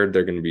tired.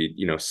 They're going to be,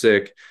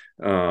 sick.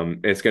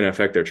 It's going to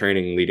affect their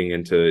training leading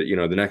into,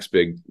 the next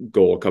big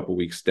goal a couple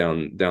weeks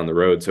down the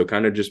road. So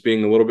kind of just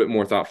being a little bit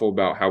more thoughtful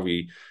about how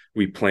we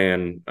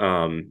plan,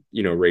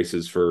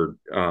 races for,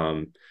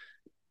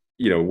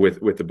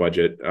 with the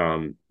budget,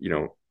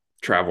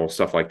 travel,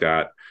 stuff like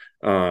that.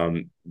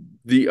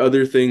 The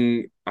other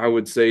thing I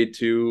would say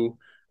too,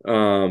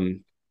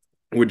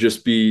 would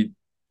just be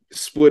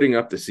splitting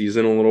up the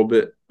season a little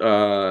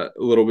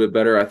bit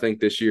better. I think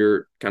this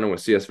year, kind of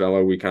with CS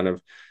Velo, we kind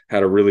of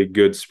had a really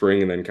good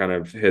spring and then kind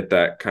of hit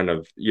that kind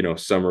of,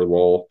 summer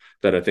lull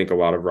that I think a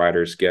lot of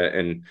riders get.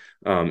 And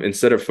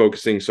instead of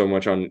focusing so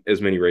much on as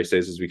many race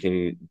days as we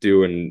can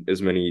do and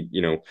as many,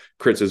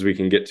 crits as we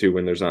can get to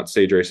when there's not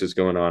stage races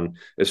going on,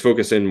 is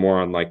focusing more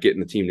on like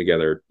getting the team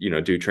together,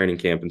 do training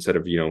camp instead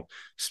of,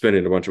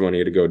 spending a bunch of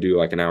money to go do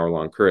like an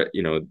hour-long crit,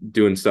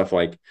 doing stuff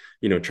like,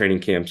 training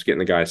camps, getting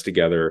the guys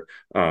together,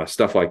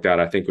 stuff like that,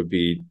 I think would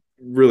be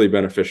really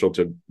beneficial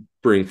to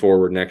bring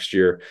forward next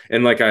year.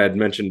 And like I had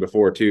mentioned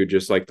before too,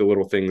 just like the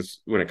little things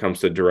when it comes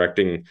to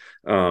directing,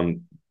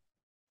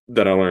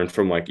 that I learned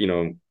from like,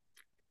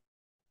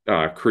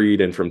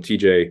 Creed and from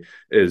TJ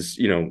is,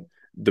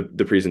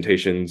 the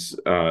presentations,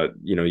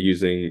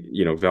 using,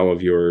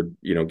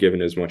 VeloViewer,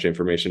 giving as much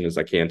information as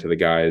I can to the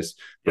guys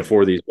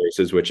before these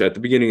races, which at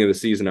the beginning of the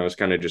season, I was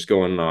kind of just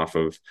going off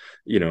of,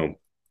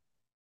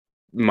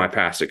 my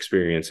past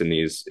experience in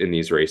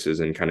these races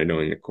and kind of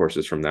knowing the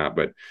courses from that,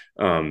 but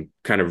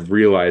kind of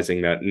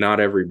realizing that not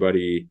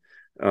everybody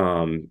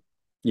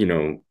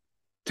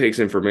takes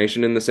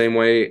information in the same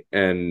way,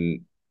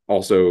 and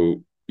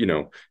also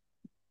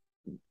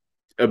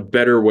a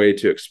better way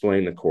to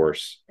explain the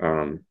course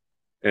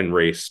and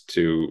race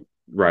to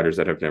riders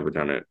that have never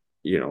done it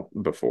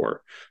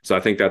before. So I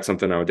think that's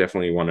something I would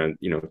definitely want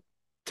to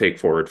take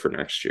forward for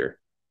next year.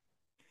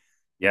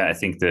 Yeah, I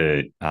think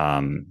that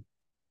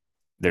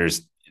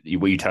there's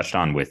what you touched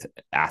on with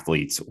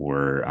athletes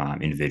or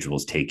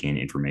individuals taking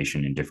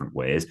information in different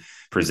ways,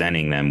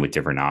 presenting them with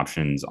different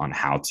options on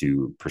how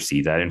to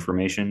perceive that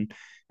information.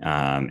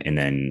 And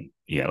then,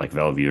 like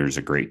VeloViewer is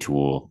a great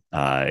tool,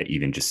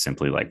 even just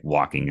simply like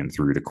walking them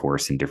through the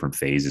course in different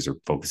phases or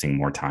focusing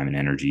more time and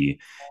energy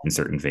in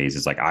certain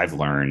phases. Like I've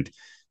learned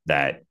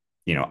that,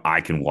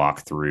 I can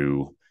walk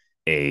through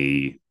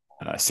a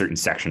certain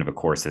section of a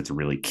course that's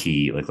really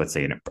key, like let's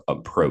say an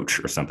approach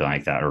or something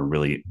like that, or a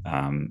really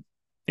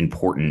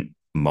important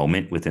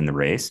moment within the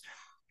race.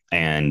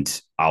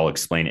 And I'll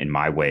explain it in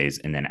my ways.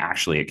 And then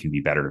actually it can be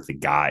better if the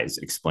guys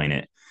explain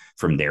it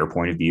from their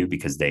point of view,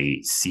 because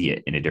they see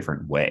it in a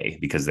different way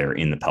because they're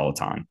in the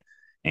peloton,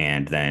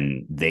 and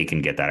then they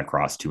can get that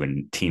across to a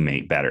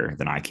teammate better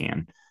than I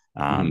can.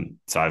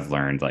 So I've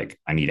learned like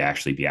I need to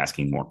actually be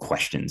asking more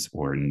questions,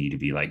 or need to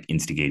be like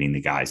instigating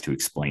the guys to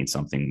explain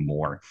something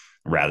more,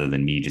 rather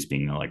than me just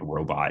being like a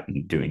robot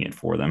and doing it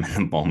for them in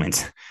the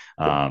moment.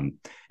 And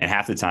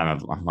half the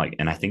time I'm like,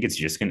 and I think it's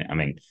just gonna, I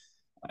mean,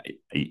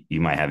 you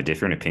might have a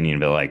different opinion,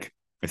 but like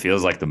it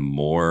feels like the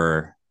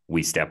more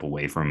we step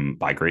away from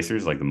bike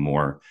racers, like the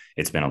more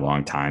it's been a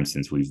long time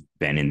since we've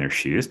been in their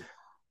shoes,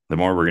 the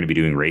more we're going to be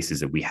doing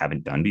races that we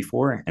haven't done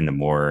before, and the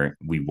more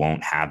we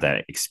won't have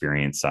that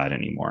experience side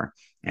anymore.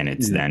 And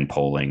it's then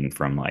pulling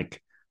from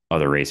like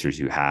other racers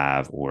who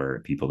have,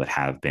 or people that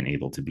have been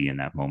able to be in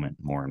that moment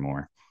more and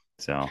more.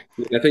 So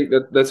I think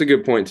that's a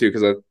good point too,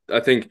 because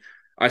I think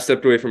I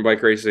stepped away from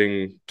bike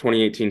racing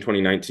 2018,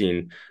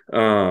 2019.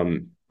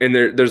 And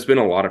there's been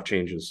a lot of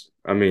changes.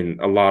 I mean,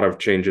 a lot of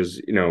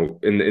changes, in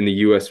the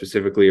US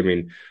specifically. I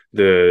mean,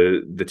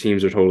 the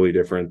teams are totally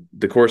different.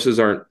 The courses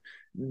aren't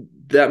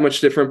that much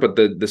different, but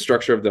the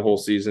structure of the whole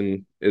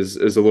season is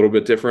a little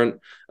bit different.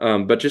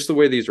 But just the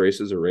way these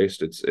races are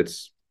raced,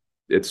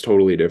 it's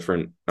totally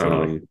different.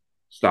 totally.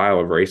 Style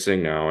of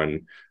racing now,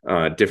 and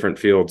different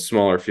fields,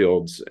 smaller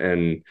fields.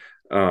 And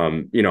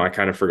I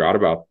kind of forgot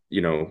about,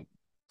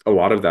 a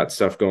lot of that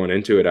stuff going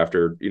into it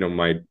after,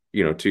 my,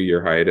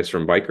 2-year hiatus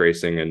from bike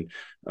racing.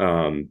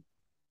 And,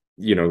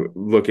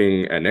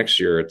 looking at next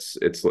year,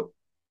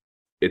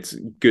 it's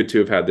good to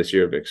have had this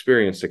year of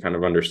experience to kind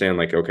of understand,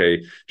 like,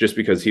 okay, just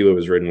because Hilo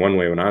was ridden one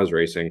way when I was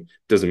racing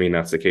doesn't mean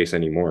that's the case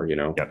anymore,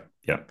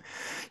 Yep.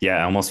 Yeah.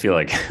 I almost feel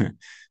like,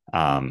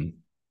 and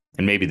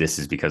maybe this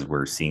is because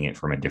we're seeing it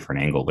from a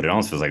different angle, but it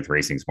almost feels like the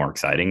racing's more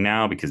exciting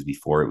now, because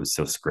before it was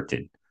so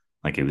scripted.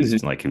 Like it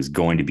was like it was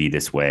going to be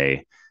this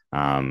way.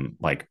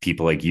 like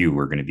people like you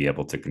were going to be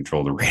able to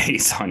control the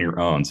race on your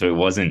own. So it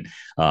wasn't,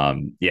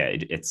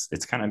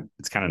 it's kind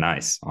of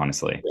nice,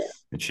 honestly. Yeah.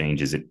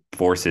 It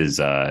forces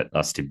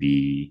us to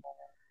be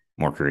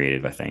more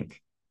creative, I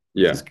think,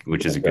 Yeah.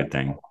 which is a good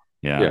thing.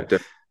 Yeah. Yeah.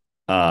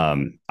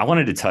 Definitely. I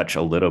wanted to touch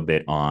a little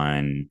bit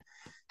on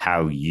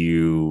how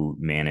you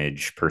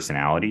manage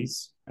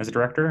personalities as a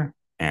director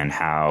and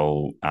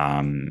how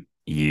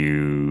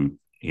you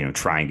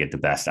try and get the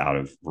best out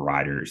of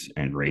riders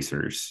and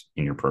racers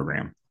in your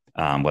program,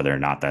 whether or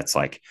not that's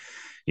like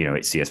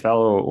at CS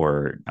Fellow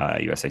or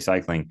USA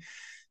Cycling.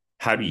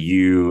 How do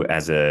you,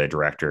 as a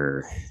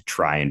director,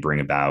 try and bring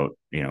about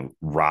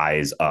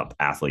rise up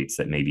athletes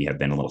that maybe have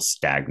been a little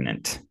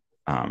stagnant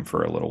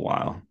for a little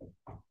while?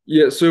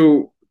 Yeah.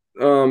 So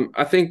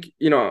I think,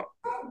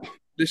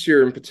 this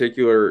year in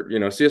particular,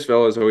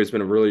 CSVL has always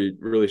been a really,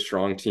 really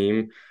strong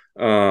team.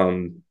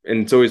 And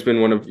it's always been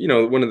one of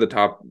the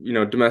top,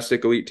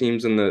 domestic elite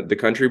teams in the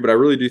country. But I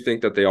really do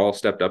think that they all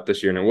stepped up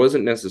this year. And it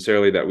wasn't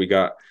necessarily that we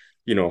got,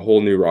 a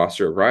whole new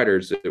roster of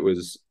riders. It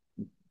was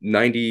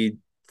 95%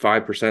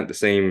 the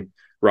same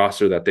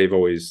roster that they've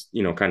always,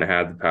 kind of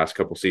had the past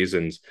couple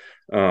seasons.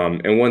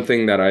 And one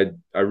thing that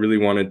I really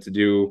wanted to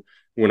do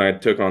when I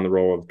took on the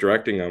role of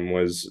directing them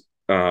was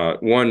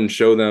one,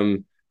 show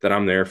them that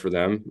I'm there for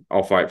them.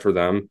 I'll fight for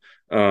them.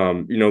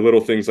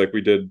 Little things like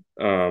we did,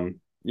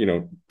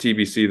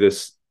 TBC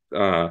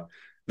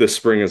this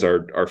spring as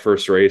our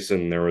first race,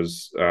 and there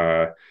was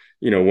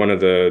one of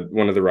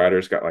the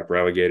riders got like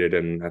relegated,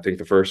 and I think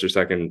the first or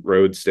second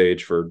road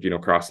stage for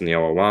crossing the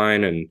yellow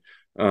line, and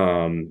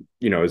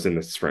it was in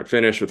the sprint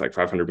finish with like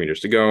 500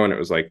 meters to go, and it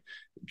was like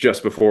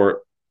just before it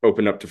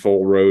opened up to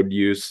full road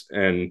use,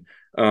 and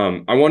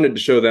I wanted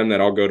to show them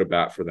that I'll go to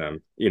bat for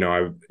them.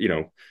 I've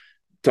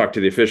talked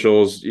to the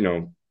officials,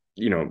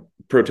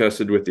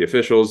 protested with the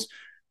officials,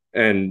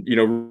 and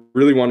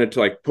really wanted to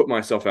like put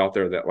myself out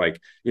there that like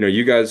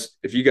you guys,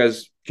 if you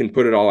guys can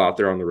put it all out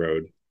there on the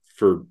road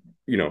for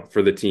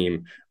for the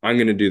team, I'm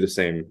going to do the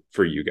same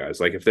for you guys.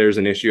 Like if there's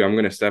an issue, I'm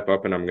going to step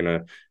up and I'm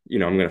going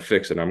to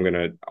fix it.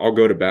 I'll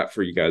go to bat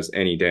for you guys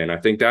any day. And I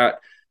think that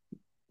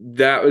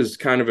was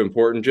kind of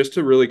important, just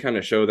to really kind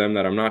of show them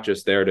that I'm not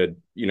just there to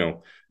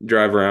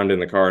drive around in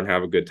the car and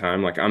have a good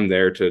time. Like I'm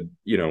there to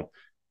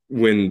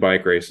win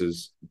bike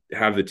races,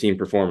 have the team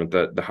perform at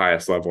the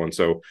highest level. And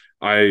so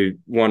I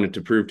wanted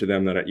to prove to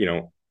them that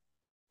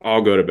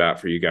I'll go to bat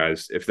for you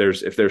guys. If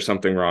there's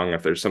something wrong,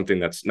 if there's something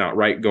that's not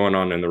right going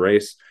on in the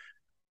race,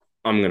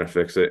 I'm going to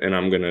fix it, and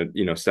I'm going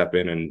to, step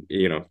in and,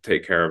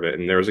 take care of it.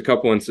 And there was a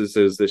couple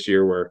instances this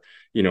year where,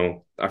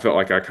 I felt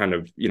like I kind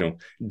of,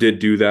 did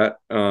do that,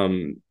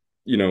 and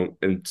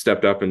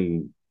stepped up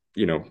and,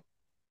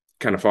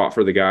 kind of fought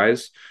for the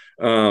guys.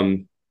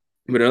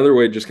 But another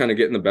way, just kind of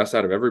getting the best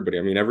out of everybody.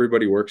 I mean,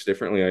 everybody works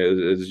differently,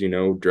 as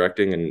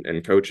directing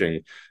and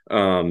coaching.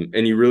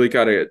 And you really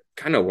got to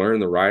kind of learn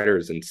the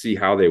riders and see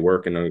how they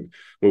work. And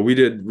what we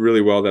did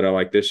really well that I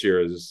like this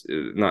year is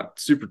not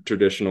super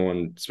traditional,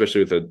 and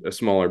especially with a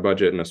smaller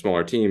budget and a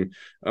smaller team.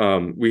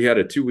 We had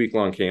a 2-week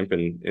long camp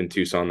in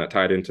Tucson that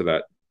tied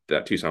into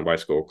that Tucson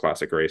Bicycle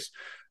Classic race.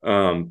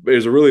 It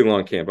was a really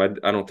long camp.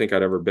 I don't think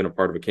I'd ever been a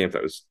part of a camp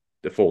that was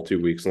the full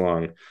 2 weeks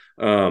long.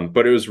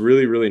 But it was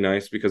really, really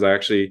nice because I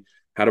actually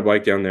had a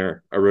bike down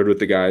there. I rode with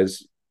the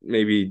guys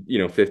maybe,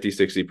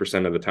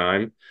 50-60% of the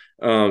time.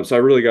 So I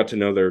really got to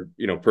know their,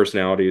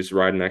 personalities,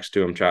 riding next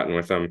to them, chatting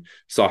with them,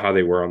 saw how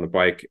they were on the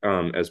bike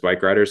as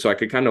bike riders. So I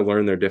could kind of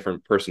learn their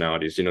different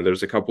personalities.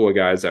 There's a couple of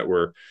guys that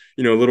were,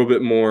 a little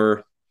bit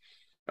more,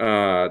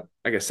 I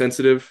guess,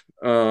 sensitive,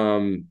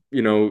 didn't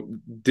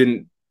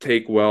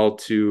take well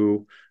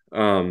to,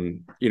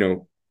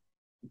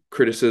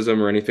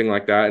 criticism or anything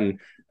like that. And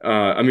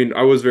I mean,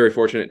 I was very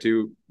fortunate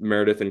too.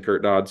 Meredith and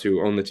Kurt Dodds,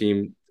 who own the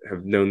team,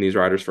 have known these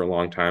riders for a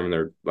long time, and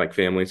they're like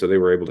family. So they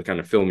were able to kind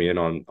of fill me in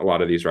on a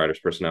lot of these riders'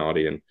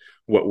 personality and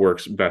what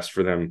works best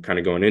for them kind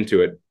of going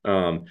into it.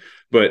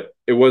 But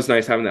it was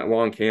nice having that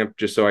long camp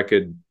just so I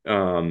could,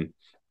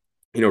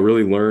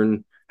 really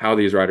learn how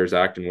these riders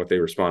act and what they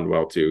respond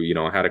well to.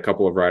 I had a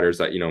couple of riders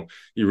that, you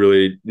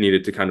really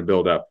needed to kind of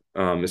build up,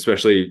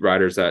 especially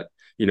riders that,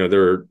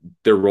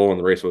 their role in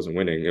the race wasn't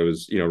winning. It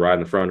was,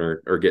 riding the front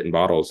or getting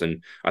bottles.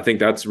 And I think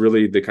that's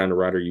really the kind of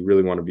rider you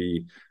really want to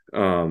be,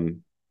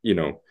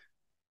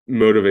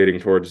 motivating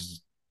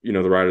towards,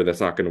 the rider that's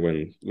not going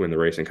to win the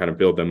race, and kind of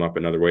build them up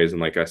in other ways.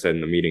 And like I said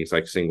in the meetings,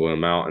 like single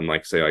them out and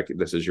like say, like,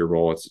 this is your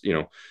role. It's,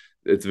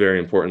 it's very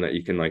important that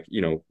you can like,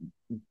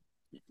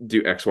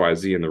 do X, Y,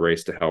 Z in the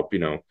race to help,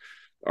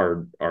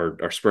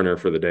 our sprinter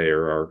for the day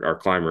or our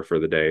climber for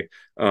the day.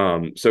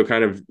 So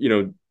kind of,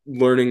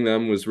 learning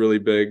them was really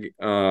big.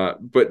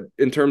 But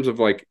in terms of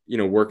like,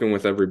 working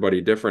with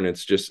everybody different,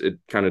 it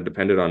kind of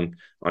depended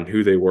on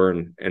who they were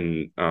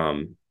and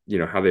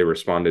how they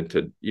responded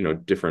to,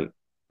 different,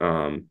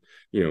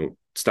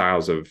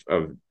 styles of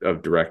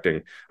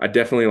directing. I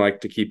definitely like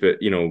to keep it,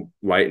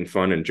 light and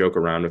fun and joke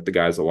around with the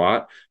guys a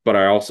lot, but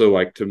I also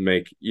like to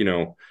make,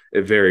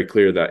 it very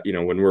clear that,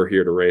 when we're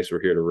here to race,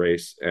 we're here to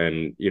race,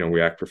 and,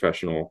 we act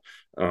professional.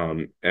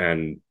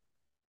 And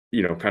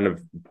kind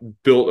of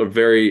built a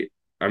very,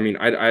 I mean,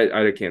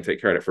 I can't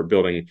take credit for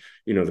building,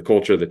 the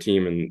culture of the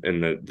team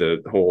and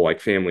the whole like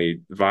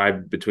family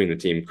vibe between the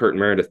team. Kurt and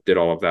Meredith did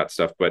all of that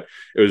stuff, but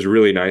it was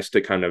really nice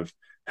to kind of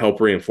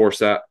help reinforce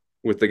that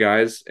with the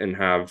guys and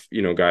have,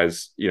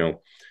 guys,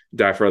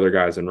 die for other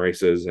guys in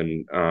races.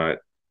 And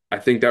I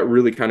think that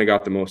really kind of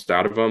got the most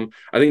out of them.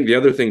 I think the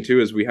other thing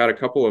too is we had a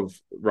couple of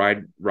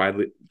ride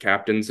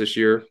captains this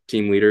year,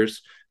 team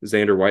leaders,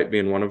 Xander White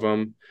being one of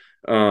them,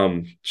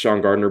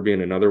 Sean Gardner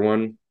being another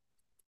one.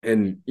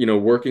 And,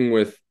 working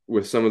with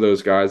some of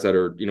those guys that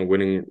are,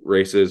 winning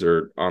races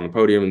or on the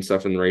podium and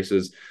stuff in the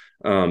races,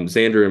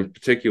 Xander in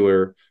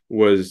particular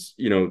was,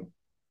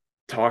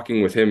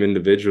 talking with him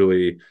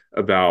individually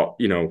about,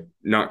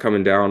 not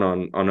coming down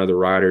on other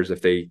riders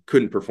if they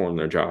couldn't perform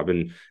their job,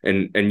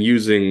 and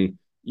using,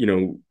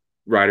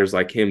 riders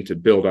like him to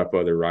build up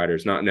other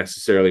riders, not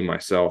necessarily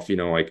myself.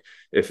 Like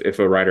if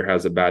a rider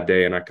has a bad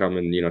day and I come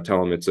and,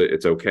 tell him it's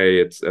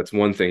okay, that's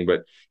one thing.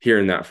 But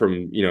hearing that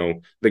from,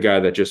 the guy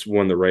that just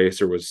won the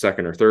race or was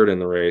second or third in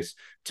the race,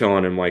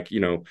 telling him like,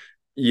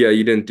 yeah,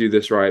 you didn't do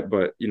this right,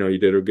 but you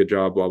did a good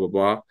job, blah, blah,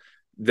 blah.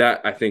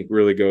 That I think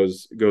really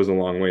goes a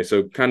long way.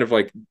 So kind of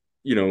like,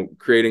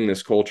 creating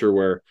this culture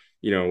where,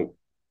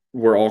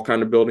 we're all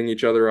kind of building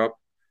each other up,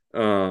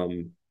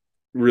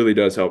 really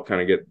does help kind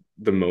of get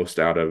the most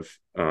out of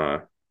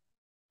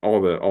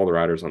all the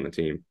riders on the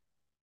team.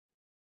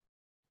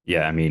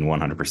 Yeah, I mean,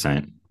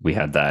 100%. We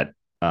had that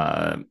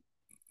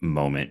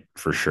moment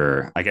for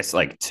sure. I guess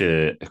like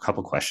to a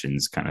couple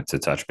questions kind of to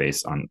touch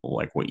base on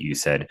like what you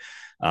said.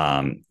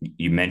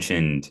 You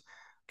mentioned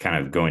kind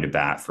of going to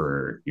bat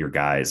for your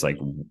guys. Like,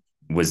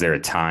 was there a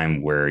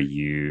time where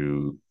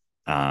you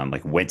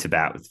like went to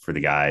bat for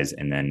the guys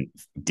and then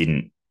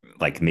didn't,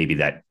 like maybe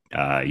that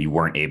you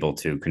weren't able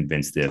to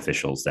convince the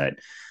officials that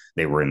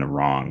they were in the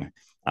wrong,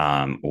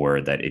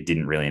 or that it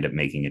didn't really end up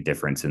making a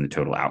difference in the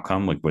total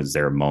outcome? Like, was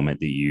there a moment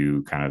that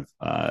you kind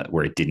of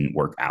where it didn't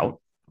work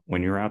out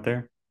when you were out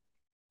there?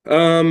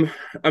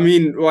 I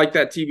mean, like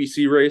that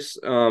TBC race,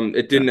 it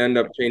Yeah. didn't end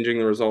up changing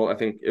the result. I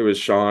think it was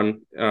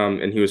Sean,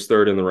 and he was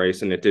third in the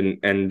race, and it didn't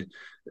end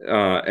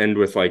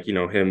with like,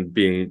 him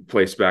being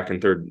placed back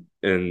in third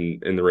in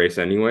the race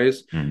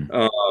anyways.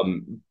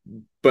 Mm.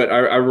 But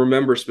I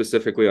remember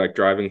specifically like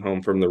driving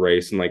home from the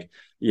race and like,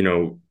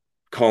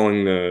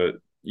 calling the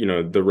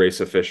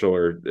race official,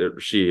 or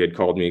she had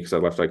called me because I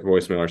left like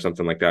voicemail or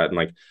something like that, and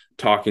like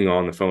talking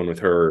on the phone with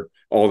her.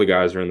 All the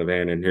guys are in the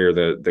van and hear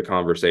the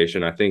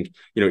conversation. I think,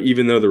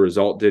 even though the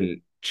result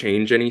didn't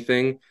change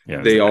anything, Yeah, it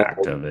was they the all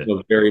act of it.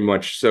 very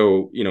much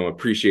so,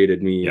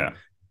 appreciated me Yeah.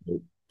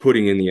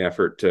 putting in the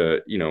effort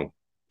to,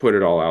 put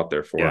it all out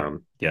there for Yeah.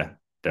 them. Yeah.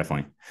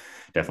 Definitely.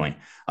 Definitely.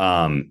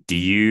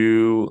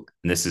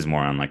 This is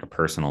more on like a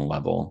personal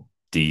level.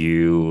 Do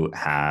you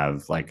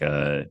have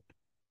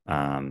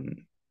um,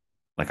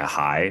 like a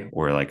high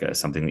or like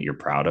something that you're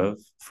proud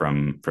of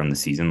from the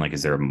season? Like,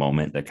 is there a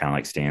moment that kind of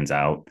like stands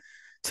out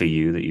to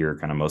you that you're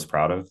kind of most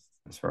proud of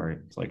as far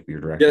as like your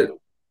Yeah, directing?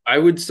 I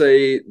would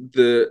say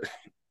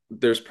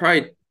there's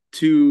probably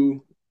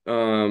two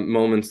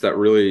moments that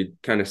really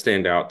kind of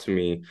stand out to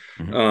me.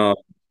 Mm-hmm. Um,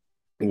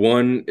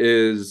 One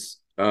is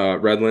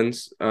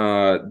Redlands.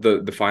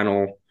 The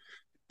final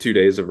 2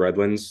 days of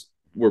Redlands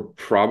were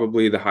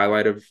probably the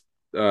highlight of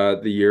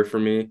the year for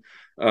me.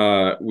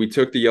 We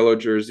took the yellow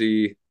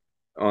jersey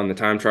on the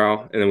time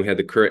trial, and then we had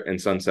the crit and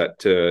sunset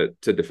to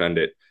defend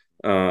it.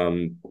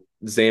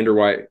 Xander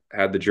White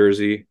had the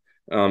jersey.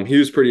 He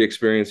was pretty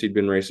experienced. He'd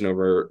been racing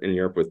over in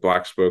Europe with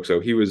Black Spoke,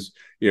 so he was,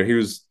 he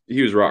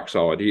was rock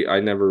solid. I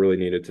never really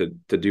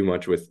needed to do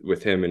much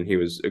with him, and he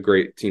was a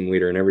great team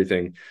leader and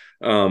everything.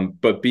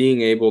 But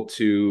being able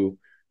to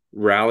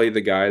rally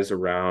the guys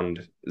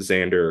around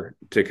Xander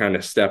to kind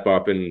of step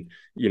up and,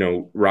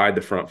 ride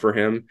the front for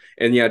him.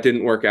 And yeah, it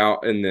didn't work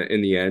out in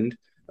the end.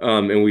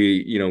 And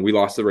we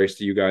lost the race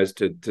to you guys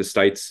to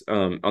Stites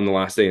on the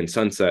last day in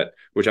Sunset,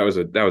 which that was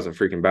a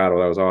freaking battle.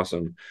 That was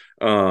awesome.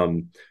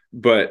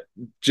 But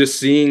just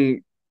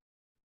seeing,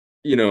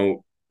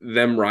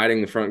 them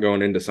riding the front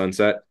going into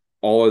Sunset,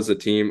 all as a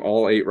team,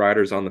 all 8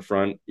 riders on the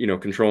front,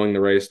 controlling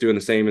the race, doing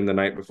the same in the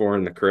night before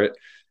in the crit.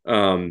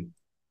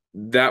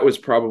 That was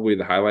probably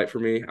the highlight for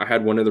me. I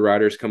had one of the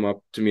riders come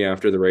up to me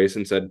after the race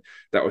and said,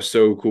 that was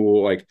so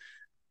cool. Like,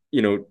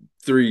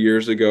 3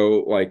 years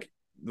ago, like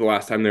the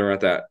last time they were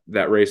at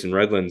that race in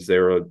Redlands, they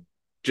were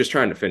just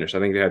trying to finish. I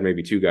think they had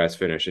maybe 2 guys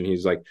finish. And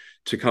he's like,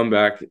 to come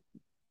back,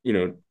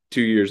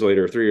 2 years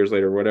later, 3 years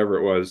later, whatever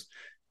it was,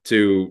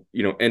 to,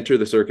 enter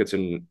the circuits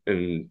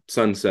in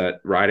Sunset,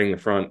 riding the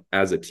front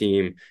as a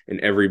team, and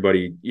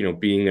everybody,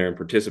 being there and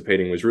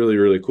participating was really,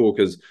 really cool,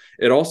 because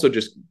it also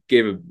just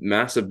gave a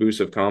massive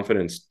boost of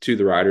confidence to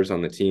the riders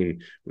on the team,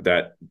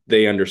 that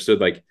they understood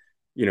like,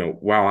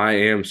 wow, I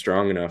am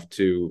strong enough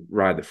to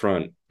ride the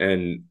front,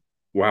 and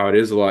wow, it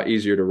is a lot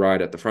easier to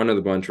ride at the front of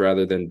the bunch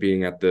rather than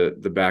being at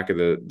the back of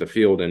the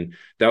field. And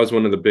that was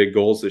one of the big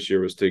goals this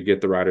year, was to get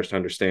the riders to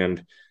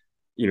understand,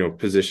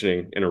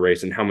 positioning in a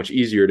race and how much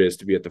easier it is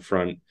to be at the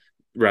front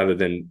rather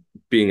than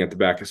being at the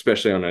back,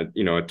 especially on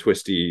a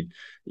twisty,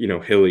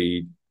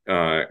 hilly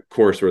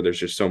course where there's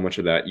just so much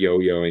of that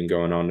yo-yoing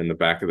going on in the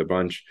back of the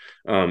bunch.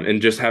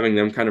 And just having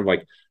them kind of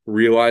like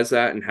realize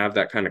that and have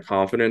that kind of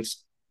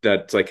confidence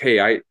that's like, hey,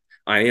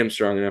 I am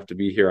strong enough to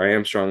be here. I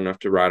am strong enough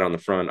to ride on the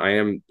front. I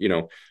am,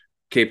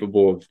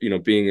 capable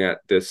of, being at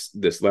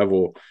this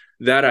level.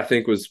 That I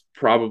think was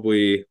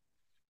probably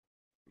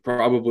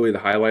the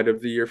highlight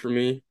of the year for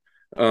me.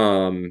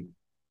 Um,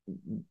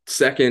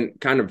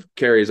 Second, kind of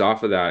carries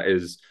off of that,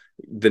 is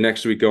the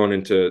next week going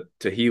into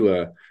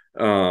Gila,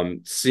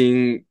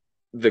 seeing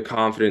the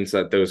confidence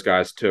that those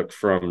guys took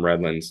from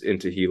Redlands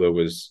into Gila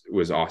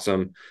was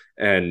awesome,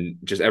 and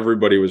just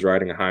everybody was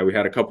riding a high. We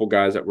had a couple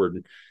guys that were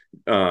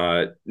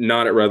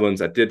not at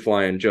Redlands that did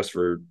fly in just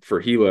for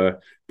Gila,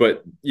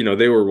 but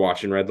they were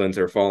watching Redlands,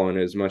 they were following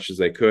as much as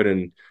they could,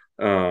 and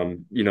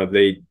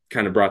they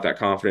kind of brought that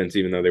confidence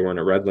even though they weren't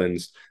at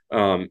Redlands.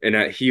 And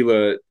at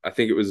Gila, I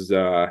think it was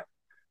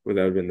would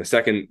that have been the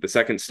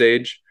second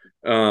stage.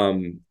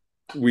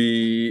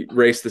 We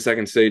raced the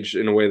second stage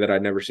in a way that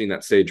I'd never seen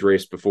that stage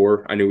raced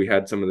before. I knew we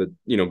had some of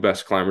the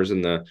best climbers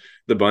in the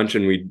bunch,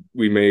 and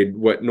we made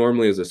what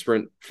normally is a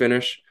sprint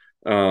finish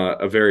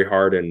a very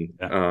hard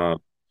and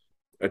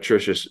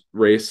atrocious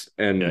race.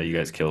 And yeah, you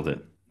guys killed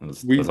it. It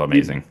was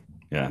amazing.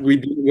 Yeah, we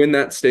didn't win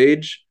that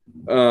stage,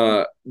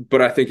 but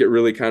I think it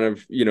really kind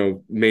of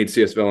made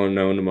CS Velo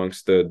known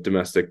amongst the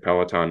domestic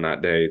peloton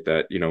that day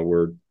that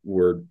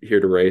we're here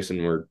to race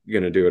and we're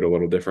going to do it a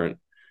little different.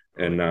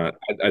 And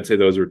I'd say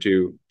those were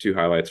two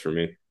highlights for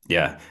me.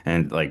 Yeah,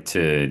 and like,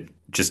 to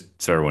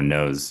just so everyone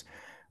knows,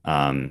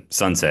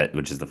 Sunset,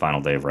 which is the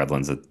final day of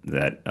Redlands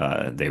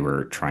that they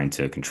were trying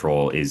to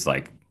control, is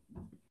like,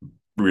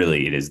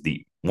 really, it is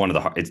the one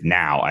of the it's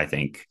now, I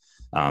think,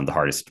 the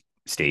hardest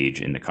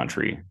stage in the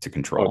country to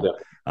control.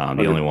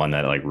 The only one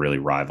that like really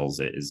rivals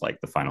it is like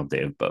the final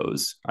day of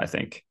Bose, I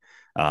think.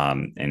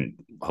 And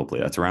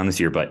hopefully that's around this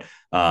year. But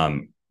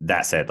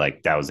that said,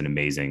 like, that was an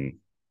amazing,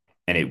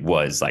 and it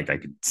was like I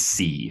could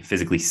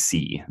physically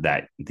see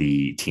that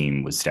the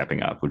team was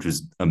stepping up, which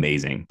was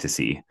amazing to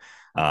see.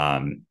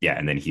 Yeah,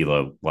 and then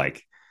Gila,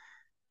 like,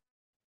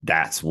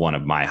 that's one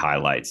of my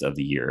highlights of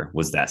the year,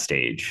 was that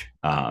stage.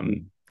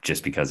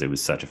 Just because it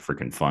was such a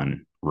freaking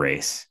fun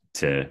race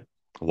to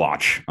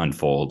watch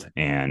unfold,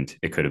 and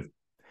it could have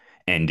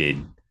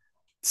ended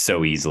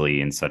so easily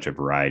in such a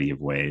variety of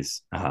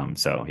ways.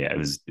 So yeah, it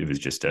was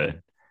just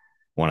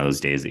one of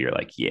those days that you're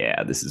like,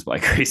 yeah, this is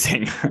bike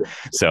racing.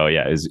 So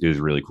yeah, it was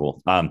really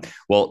cool.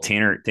 Well,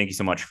 Tanner, thank you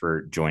so much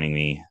for joining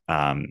me.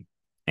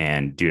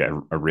 And dude,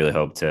 I really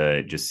hope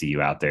to just see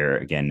you out there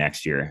again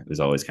next year. It was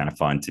always kind of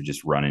fun to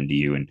just run into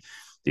you and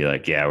be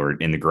like, yeah, we're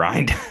in the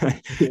grind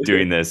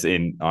doing this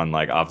on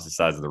like opposite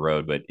sides of the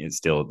road, but it's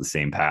still the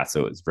same path.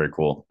 So it's very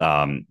cool.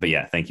 But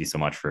yeah, thank you so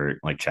much for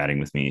like chatting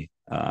with me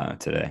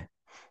today.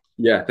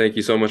 Yeah, thank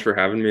you so much for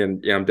having me.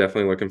 And yeah, I'm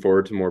definitely looking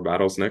forward to more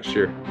battles next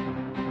year.